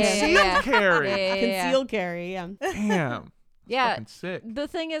got a concealed carry. Concealed carry, yeah. Damn. Yeah. Fucking sick. The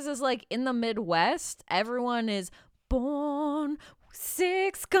thing is like in the Midwest, everyone is born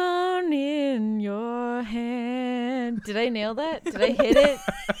 6 gun in your hand. Did I nail that? Did I hit it?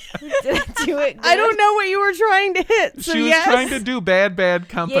 Did I do it good? I don't know what you were trying to hit. So She was yes. trying to do Bad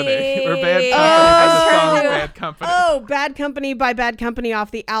Company. Yeah. Or Bad Company. Oh, the song true. Bad Company. Oh, Bad Company by Bad Company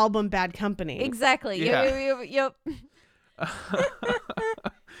off the album Bad Company. Exactly. Yeah. Yep.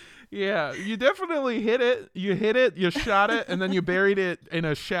 Yeah, you definitely hit it. You hit it, you shot it, and then you buried it in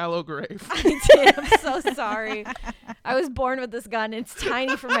a shallow grave. I did. I'm so sorry. I was born with this gun. It's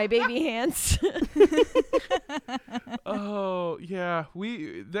tiny for my baby hands. Oh, yeah.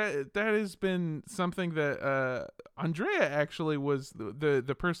 That has been something that Andrea actually was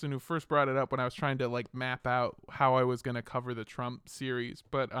the person who first brought it up when I was trying to like map out how I was going to cover the Trump series.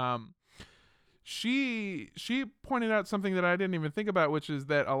 But she pointed out something that I didn't even think about, which is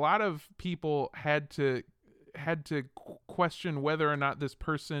that a lot of people had to question whether or not this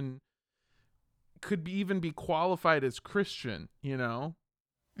person could even be qualified as Christian,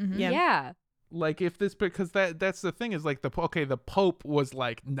 Mm-hmm. Yeah. like if this, because that's the thing is like the Pope was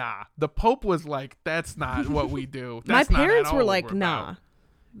like, nah. The Pope was like, that's not what we do. My That's not at parents all were what like, we're nah. about."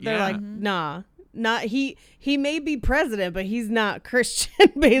 They're Yeah. like, nah. Not he may be president, but he's not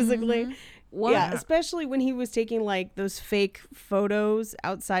Christian, basically. What? Yeah, especially when he was taking like those fake photos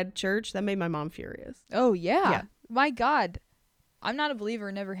outside church. That made my mom furious. Oh, yeah. Yeah. My God. I'm not a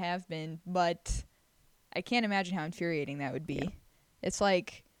believer, never have been, but I can't imagine how infuriating that would be. Yeah. It's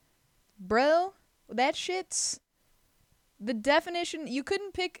like, bro, that shit's the definition. You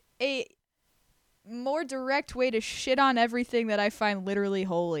couldn't pick a more direct way to shit on everything that I find literally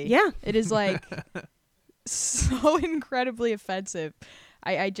holy. Yeah. It is like so incredibly offensive.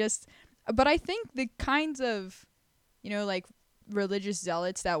 But I think the kinds of, like religious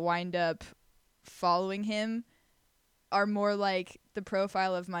zealots that wind up following him are more like the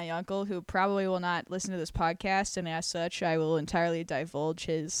profile of my uncle, who probably will not listen to this podcast, and as such, I will entirely divulge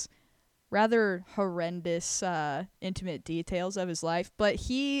his rather horrendous, intimate details of his life. But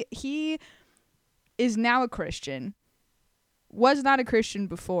he is now a Christian, was not a Christian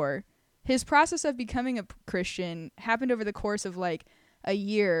before. His process of becoming a Christian happened over the course of like a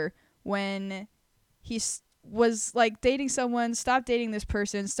year, when he was like dating someone, stopped dating this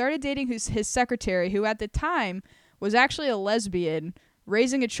person, started dating his secretary, who at the time was actually a lesbian,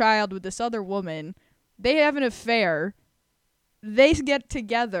 raising a child with this other woman. They have an affair. They get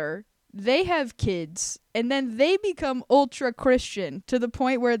together. They have kids. And then they become ultra Christian to the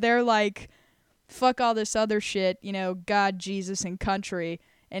point where they're like, fuck all this other shit, God, Jesus, and country.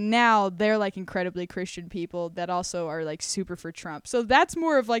 And now they're like incredibly Christian people that also are like super for Trump. So that's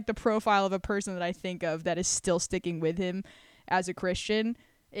more of like the profile of a person that I think of that is still sticking with him as a Christian.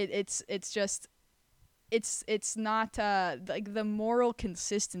 It's not like the moral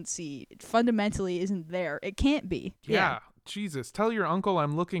consistency fundamentally isn't there. It can't be. Yeah. Jesus, tell your uncle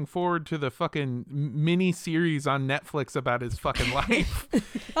I'm looking forward to the fucking mini series on Netflix about his fucking life.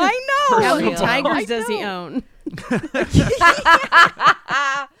 I know. How many real. tigers does he own?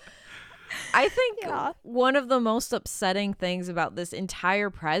 I think one of the most upsetting things about this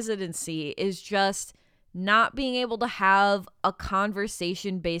entire presidency is just not being able to have a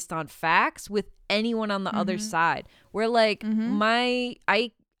conversation based on facts with anyone on the other side. Where like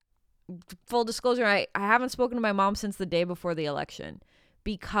full disclosure, I haven't spoken to my mom since the day before the election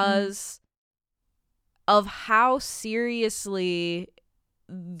because of how seriously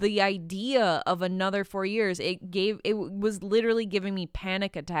the idea of another 4 years it was literally giving me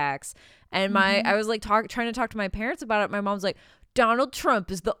panic attacks. And I was like trying to talk to my parents about it. My mom's like, Donald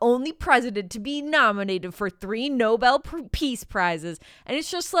Trump is the only president to be nominated for 3 Nobel Peace Prizes. And it's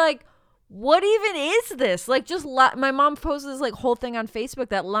just like, what even is this? Like, just my mom posted this like whole thing on Facebook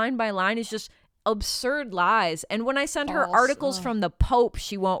that line by line is just absurd lies. And when I send her articles from the Pope,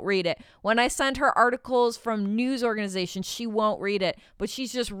 she won't read it. When I send her articles from news organizations, she won't read it. But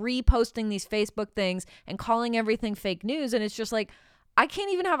she's just reposting these Facebook things and calling everything fake news. And it's just like, I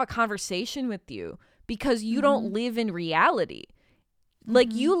can't even have a conversation with you because you don't live in reality.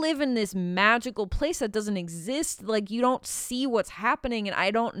 Like, you live in this magical place that doesn't exist. Like, you don't see what's happening, and I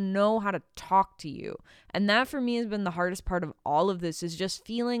don't know how to talk to you. And that, for me, has been the hardest part of all of this, is just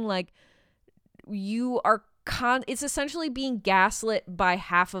feeling like you are it's essentially being gaslit by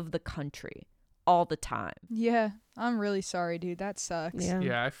half of the country all the time. Yeah, I'm really sorry, dude. That sucks.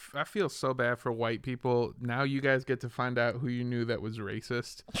 Yeah, I feel so bad for white people. Now you guys get to find out who you knew that was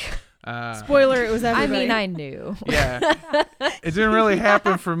racist. Spoiler, it was everybody. I mean, I knew. Yeah. It didn't really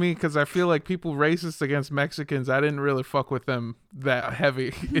happen for me because I feel like people racist against Mexicans, I didn't really fuck with them that heavy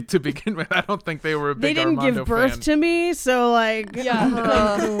to begin with. I don't think they were a big They didn't Armando give birth fan. to me, so like,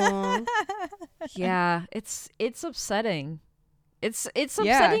 Yeah, it's upsetting. It's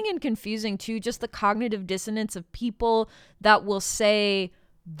upsetting and confusing too, just the cognitive dissonance of people that will say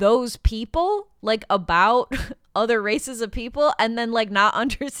those people like about other races of people and then like not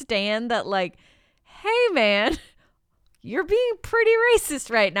understand that like, hey man, you're being pretty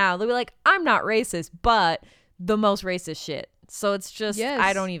racist right now. They'll be like, I'm not racist, but the most racist shit. So it's just,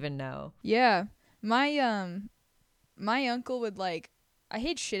 I don't even know. Yeah. My uncle would like, I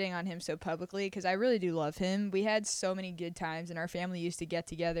hate shitting on him so publicly because I really do love him. We had so many good times and our family used to get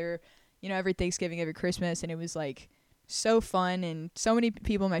together, you know, every Thanksgiving, every Christmas. And it was like so fun. And so many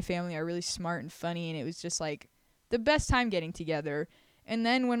people in my family are really smart and funny. And it was just like the best time getting together. And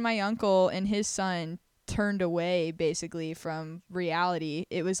then when my uncle and his son turned away basically from reality,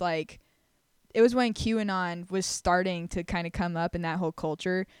 it was when QAnon was starting to kind of come up in that whole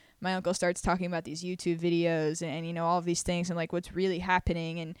culture. My uncle starts talking about these YouTube videos and you know, all of these things and like what's really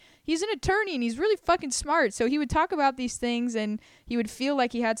happening. And he's an attorney and he's really fucking smart. So he would talk about these things and he would feel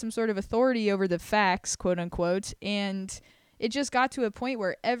like he had some sort of authority over the facts, quote unquote. And it just got to a point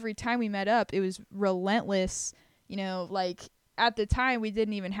where every time we met up, it was relentless. You know, like at the time we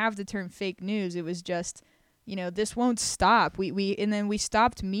didn't even have the term fake news. It was just, you know, this won't stop. And then we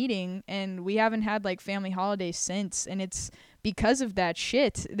stopped meeting and we haven't had like family holidays since. And it's because of that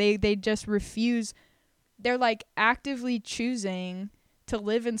shit. They just refuse. They're like actively choosing to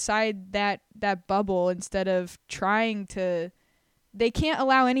live inside that bubble instead of trying to. They can't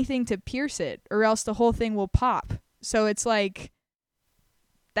allow anything to pierce it or else the whole thing will pop. So it's like,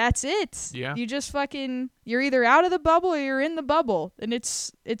 that's it. Yeah. You just you're either out of the bubble or you're in the bubble. And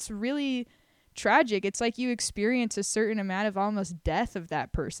it's really tragic. It's like you experience a certain amount of almost death of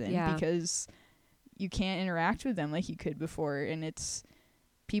that person because you can't interact with them like you could before. And it's,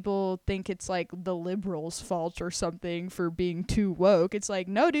 people think it's like the liberals' fault or something for being too woke. It's like,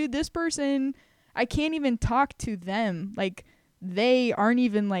 no, dude, this person, I can't even talk to them. Like, they aren't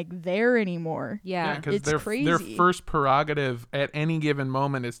even like there anymore. Yeah, because it's crazy. Their first prerogative at any given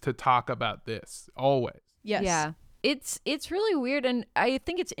moment is to talk about this always. Yes. Yeah. It's really weird, and I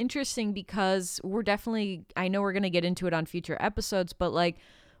think it's interesting because I know we're going to get into it on future episodes, but like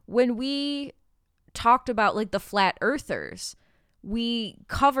when we talked about like the flat earthers, we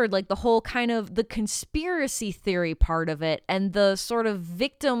covered like the whole kind of the conspiracy theory part of it and the sort of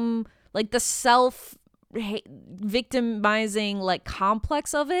victim, like the victimizing like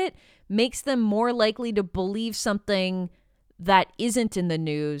complex of it makes them more likely to believe something that isn't in the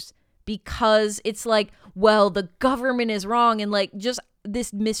news because it's like, well, the government is wrong, and like just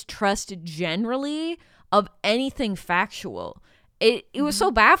this mistrust generally of anything factual. It was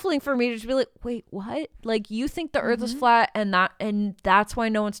so baffling for me to just be like, wait, what? Like, you think the earth is flat and that's why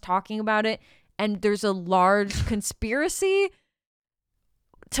no one's talking about it, and there's a large conspiracy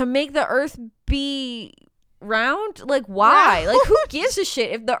to make the earth be round? Like, why? Like, who gives a shit?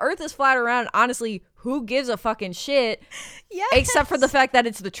 If the earth is flat or round, honestly, who gives a fucking shit? Yes. Except for the fact that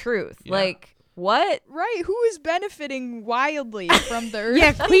it's the truth. Yeah. Like, what? Right, who is benefiting wildly from the earth?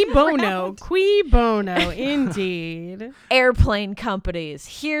 Yeah, qui bono. Qui bono, indeed. Airplane companies.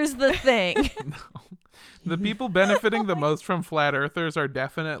 Here's the thing. The people benefiting the most from flat earthers are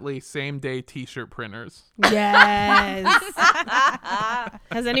definitely same-day t-shirt printers. Yes.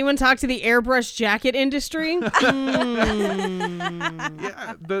 Has anyone talked to the airbrush jacket industry? Yeah,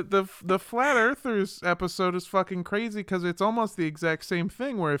 the flat earthers episode is fucking crazy because it's almost the exact same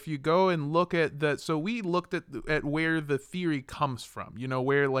thing, where if you go and look at so we looked at where the theory comes from, you know,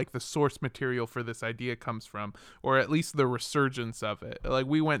 where like the source material for this idea comes from, or at least the resurgence of it. Like,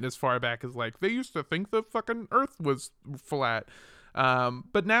 we went as far back as like, they used to think the fucking earth was flat.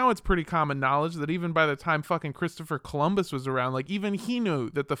 But now it's pretty common knowledge that even by the time fucking Christopher Columbus was around, like, even he knew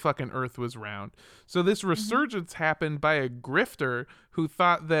that the fucking earth was round. So this resurgence happened by a grifter who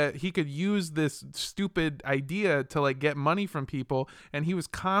thought that he could use this stupid idea to like get money from people, and he was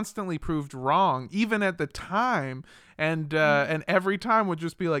constantly proved wrong even at the time, and every time would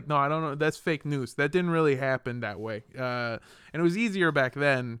just be like, no, I don't know, that's fake news, that didn't really happen that way. And it was easier back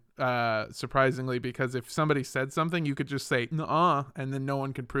then, surprisingly, because if somebody said something, you could just say nuh-uh, and then no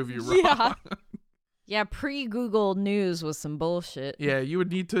one could prove you wrong. Yeah. Yeah, pre-Google News was some bullshit. Yeah, you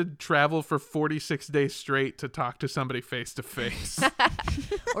would need to travel for 46 days straight to talk to somebody face to face.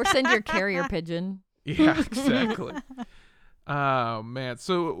 Or send your carrier pigeon. Yeah, exactly. Oh man,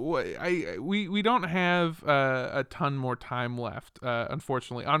 so we don't have a ton more time left,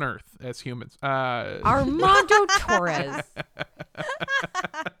 unfortunately, on Earth as humans. Armando Torres.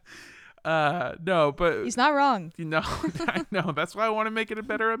 No, but He's not wrong. you know, I know, that's why I want to make it a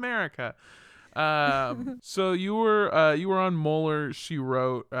better America. So you were on Mueller, She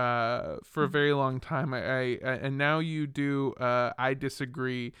Wrote for a very long time. I and now you do I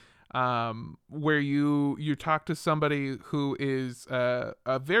Disagree, where you talk to somebody who is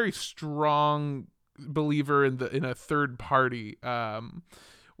a very strong believer in a third party.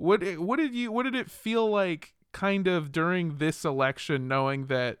 What did it feel like kind of during this election, knowing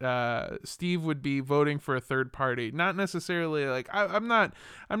that Steve would be voting for a third party? Not necessarily like I'm not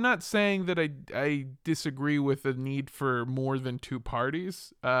saying that I disagree with the need for more than two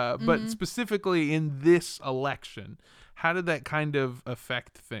parties, but specifically in this election, how did that kind of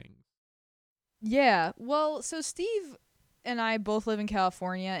affect things? Yeah, well, so Steve and I both live in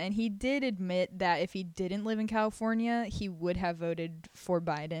California, and he did admit that if he didn't live in California, he would have voted for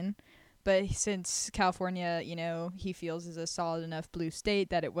Biden. But since California, you know, he feels is a solid enough blue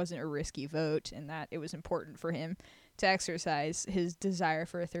state that it wasn't a risky vote, and that it was important for him to exercise his desire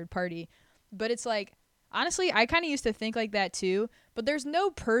for a third party. But it's like, honestly, I kind of used to think like that too, but there's no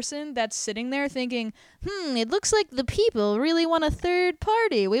person that's sitting there thinking, it looks like the people really want a third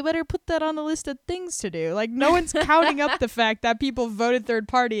party. We better put that on the list of things to do. Like, no one's counting up the fact that people voted third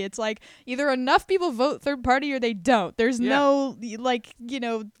party. It's like either enough people vote third party or they don't. There's no, like, you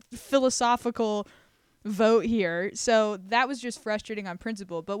know, philosophical vote here. So that was just frustrating on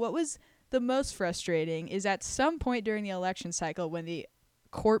principle. But what was the most frustrating is at some point during the election cycle when the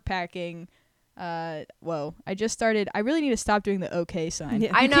court packing I really need to stop doing the okay sign.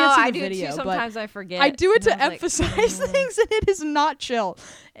 Yeah. I You know, can't see I the do video, too. but Sometimes I forget. I do it to And I was emphasize things, and it is not chill.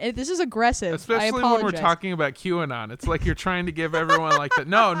 This is aggressive. I Especially apologize. when we're talking about QAnon. It's like you're trying to give everyone like that.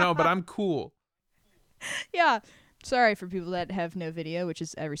 No, but I'm cool. Yeah. Sorry for people that have no video, which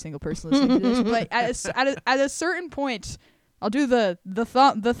is every single person listening to this. But at a certain point, I'll do the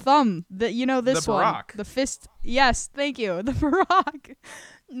thumb, you know, this The one, Barack. the fist. Yes, thank you, the Barack.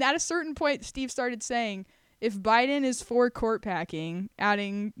 And at a certain point, Steve started saying, if Biden is for court packing,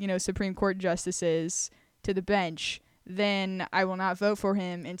 adding, you know, Supreme Court justices to the bench, then I will not vote for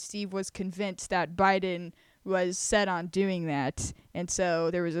him. And Steve was convinced that Biden was set on doing that. And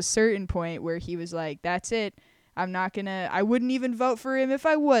so there was a certain point where he was like, that's it. I wouldn't even vote for him if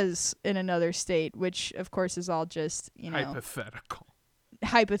I was in another state, which of course is all just, you know,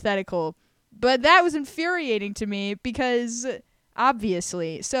 hypothetical. But that was infuriating to me because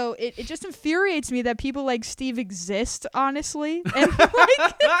obviously, so it just infuriates me that people like Steve exist, honestly. And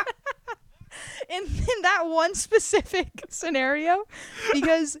like in that one specific scenario,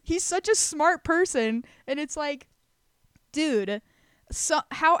 because he's such a smart person, and it's like, dude, so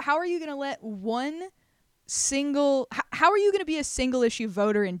how are you going to let one how are you going to be a single issue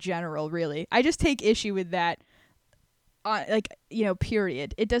voter in general, really? I just take issue with that.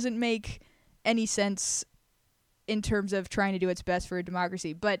 Period. It doesn't make any sense in terms of trying to do what's best for a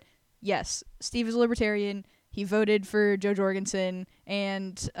democracy. But yes, Steve is a libertarian. He voted for Jo Jorgensen,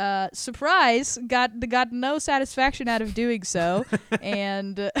 and surprise, got no satisfaction out of doing so.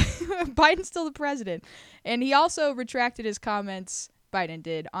 And Biden's still the president. And he also retracted his comments, Biden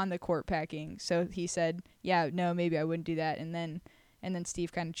did, on the court packing. So he said, yeah, no, maybe I wouldn't do that. And then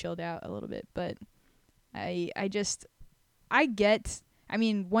Steve kind of chilled out a little bit. But I get,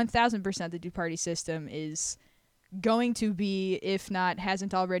 1,000% the two-party system is going to be, if not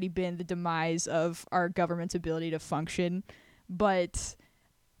hasn't already been, the demise of our government's ability to function. But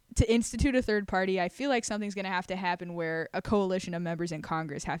to institute a third party, I feel like something's going to have to happen where a coalition of members in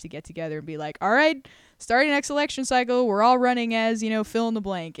Congress have to get together and be like, all right, starting next election cycle, we're all running as, fill in the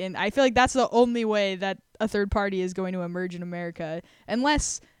blank. And I feel like that's the only way that a third party is going to emerge in America,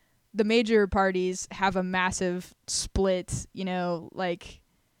 unless the major parties have a massive split,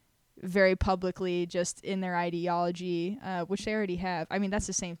 very publicly just in their ideology, which they already have. That's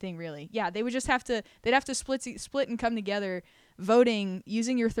the same thing, really. Yeah, they would just they'd have to split and come together. Voting,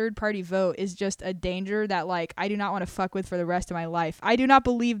 using your third party vote is just a danger that, I do not want to fuck with for the rest of my life. I do not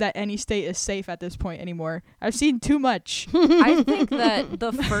believe that any state is safe at this point anymore. I've seen too much. I think that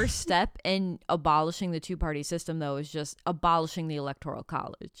the first step in abolishing the two-party system, though, is just abolishing the Electoral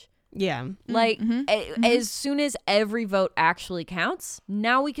College. Yeah. As soon as every vote actually counts,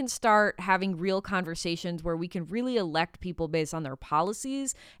 now we can start having real conversations where we can really elect people based on their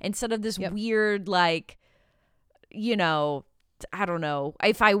policies instead of this weird, I don't know,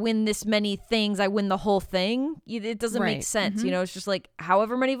 if I win this many things, I win the whole thing. It doesn't make sense. It's just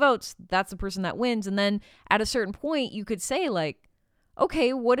however many votes, that's the person that wins. And then at a certain point, you could say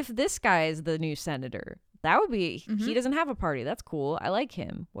okay, what if this guy is the new senator? That would be, he doesn't have a party. That's cool. I like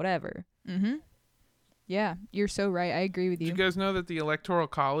him. Whatever. Mm-hmm. Yeah, you're so right. I agree with you. Did you guys know that the Electoral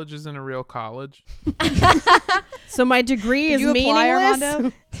College isn't a real college? So my degree is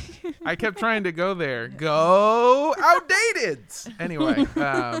meaningless? I kept trying to go there. Go outdated. Anyway,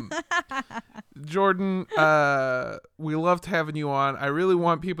 Jordan, we loved having you on. I really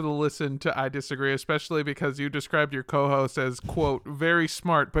want people to listen to I Disagree, especially because you described your co-host as, quote, very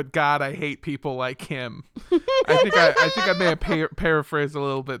smart, but God, I hate people like him. I think I may have paraphrased a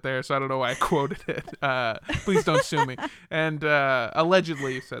little bit there, so I don't know why I quoted it. Please don't sue me. And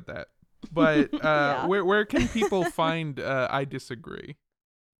allegedly you said that. But where can people find I Disagree?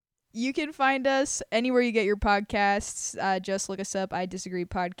 You can find us anywhere you get your podcasts. Just look us up, I Disagree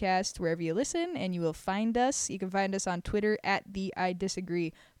Podcast, wherever you listen, and you will find us. You can find us on Twitter at the I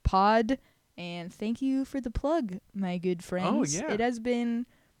Disagree Pod. And thank you for the plug, my good friends. Oh, yeah. It has been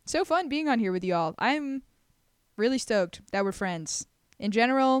so fun being on here with you all. I'm really stoked that we're friends in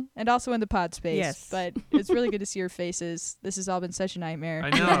general and also in the pod space. Yes. But it's really good to see your faces. This has all been such a nightmare. I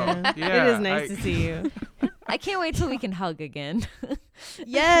know. Yeah, it is nice to see you. I can't wait till we can hug again.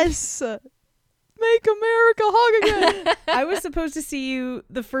 Yes. Make America hug again. I was supposed to see you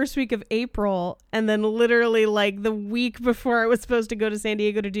the first week of April, and then literally the week before I was supposed to go to San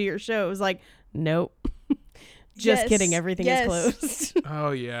Diego to do your show, it was nope. Just kidding. Everything is closed.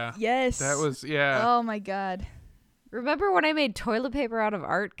 Oh, yeah. Yes. That was, yeah. Oh, my God. Remember when I made toilet paper out of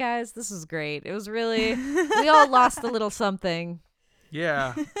art, guys? This was great. It was really, we all lost a little something.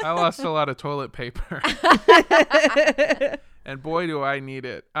 Yeah, I lost a lot of toilet paper. And boy, do I need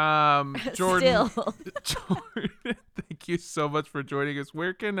it. Jordan, Jordan, thank you so much for joining us.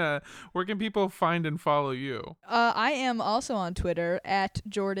 Where can people find and follow you? I am also on Twitter at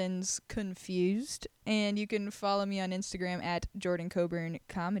Jordan's Confused, and you can follow me on Instagram at Jordan Coburn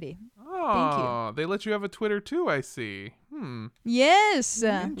Comedy. Oh, they let you have a Twitter too, I see. Yes,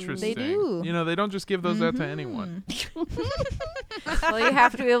 Interesting. they do. They don't just give those out to anyone. Well, you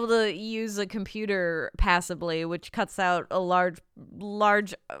have to be able to use a computer passively, which cuts out a large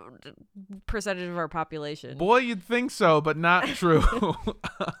percentage of our population. Boy, you'd think so, but not true.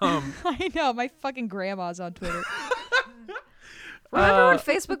 I know, my fucking grandma's on Twitter. Remember when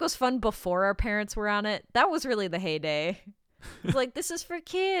Facebook was fun before our parents were on it? That was really the heyday. It's this is for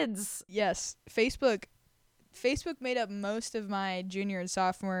kids. Yes, Facebook made up most of my junior and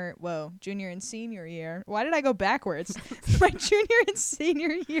senior year. Why did I go backwards? My junior and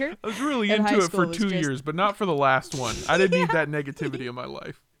senior year. I was really in into high it for school 2 years, but not for the last one. I didn't need that negativity in my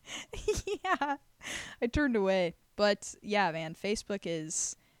life. Yeah, I turned away. But yeah, man, Facebook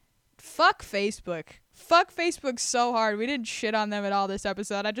is fuck Facebook. Fuck Facebook so hard. We didn't shit on them at all this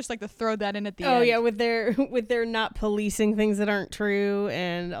episode. I just like to throw that in at the end. Oh yeah, with their not policing things that aren't true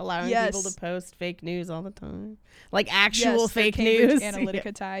and allowing people to post fake news all the time, like actual fake news.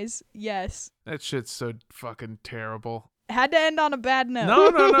 Analytica ties. Yes. That shit's so fucking terrible. Had to end on a bad note.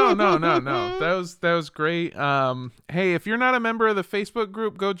 No. That was great. Hey, if you're not a member of the Facebook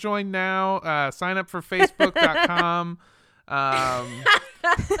group, go join now. Sign up for Facebook.com.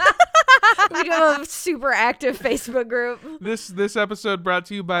 We do have a super active Facebook group. This episode brought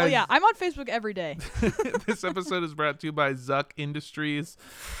to you by. Oh yeah, I'm on Facebook every day. This episode is brought to you by Zuck Industries.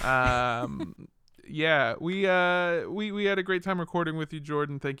 Yeah, we had a great time recording with you,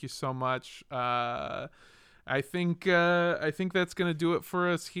 Jordan. Thank you so much. I think that's gonna do it for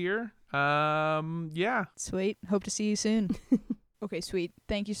us here. Yeah. Sweet. Hope to see you soon. Okay, sweet.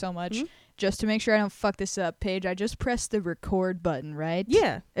 Thank you so much. Mm-hmm. Just to make sure I don't fuck this up, Paige, I just pressed the record button, right?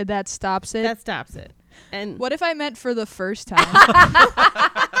 Yeah. And that stops it? That stops it. And what if I meant for the first time?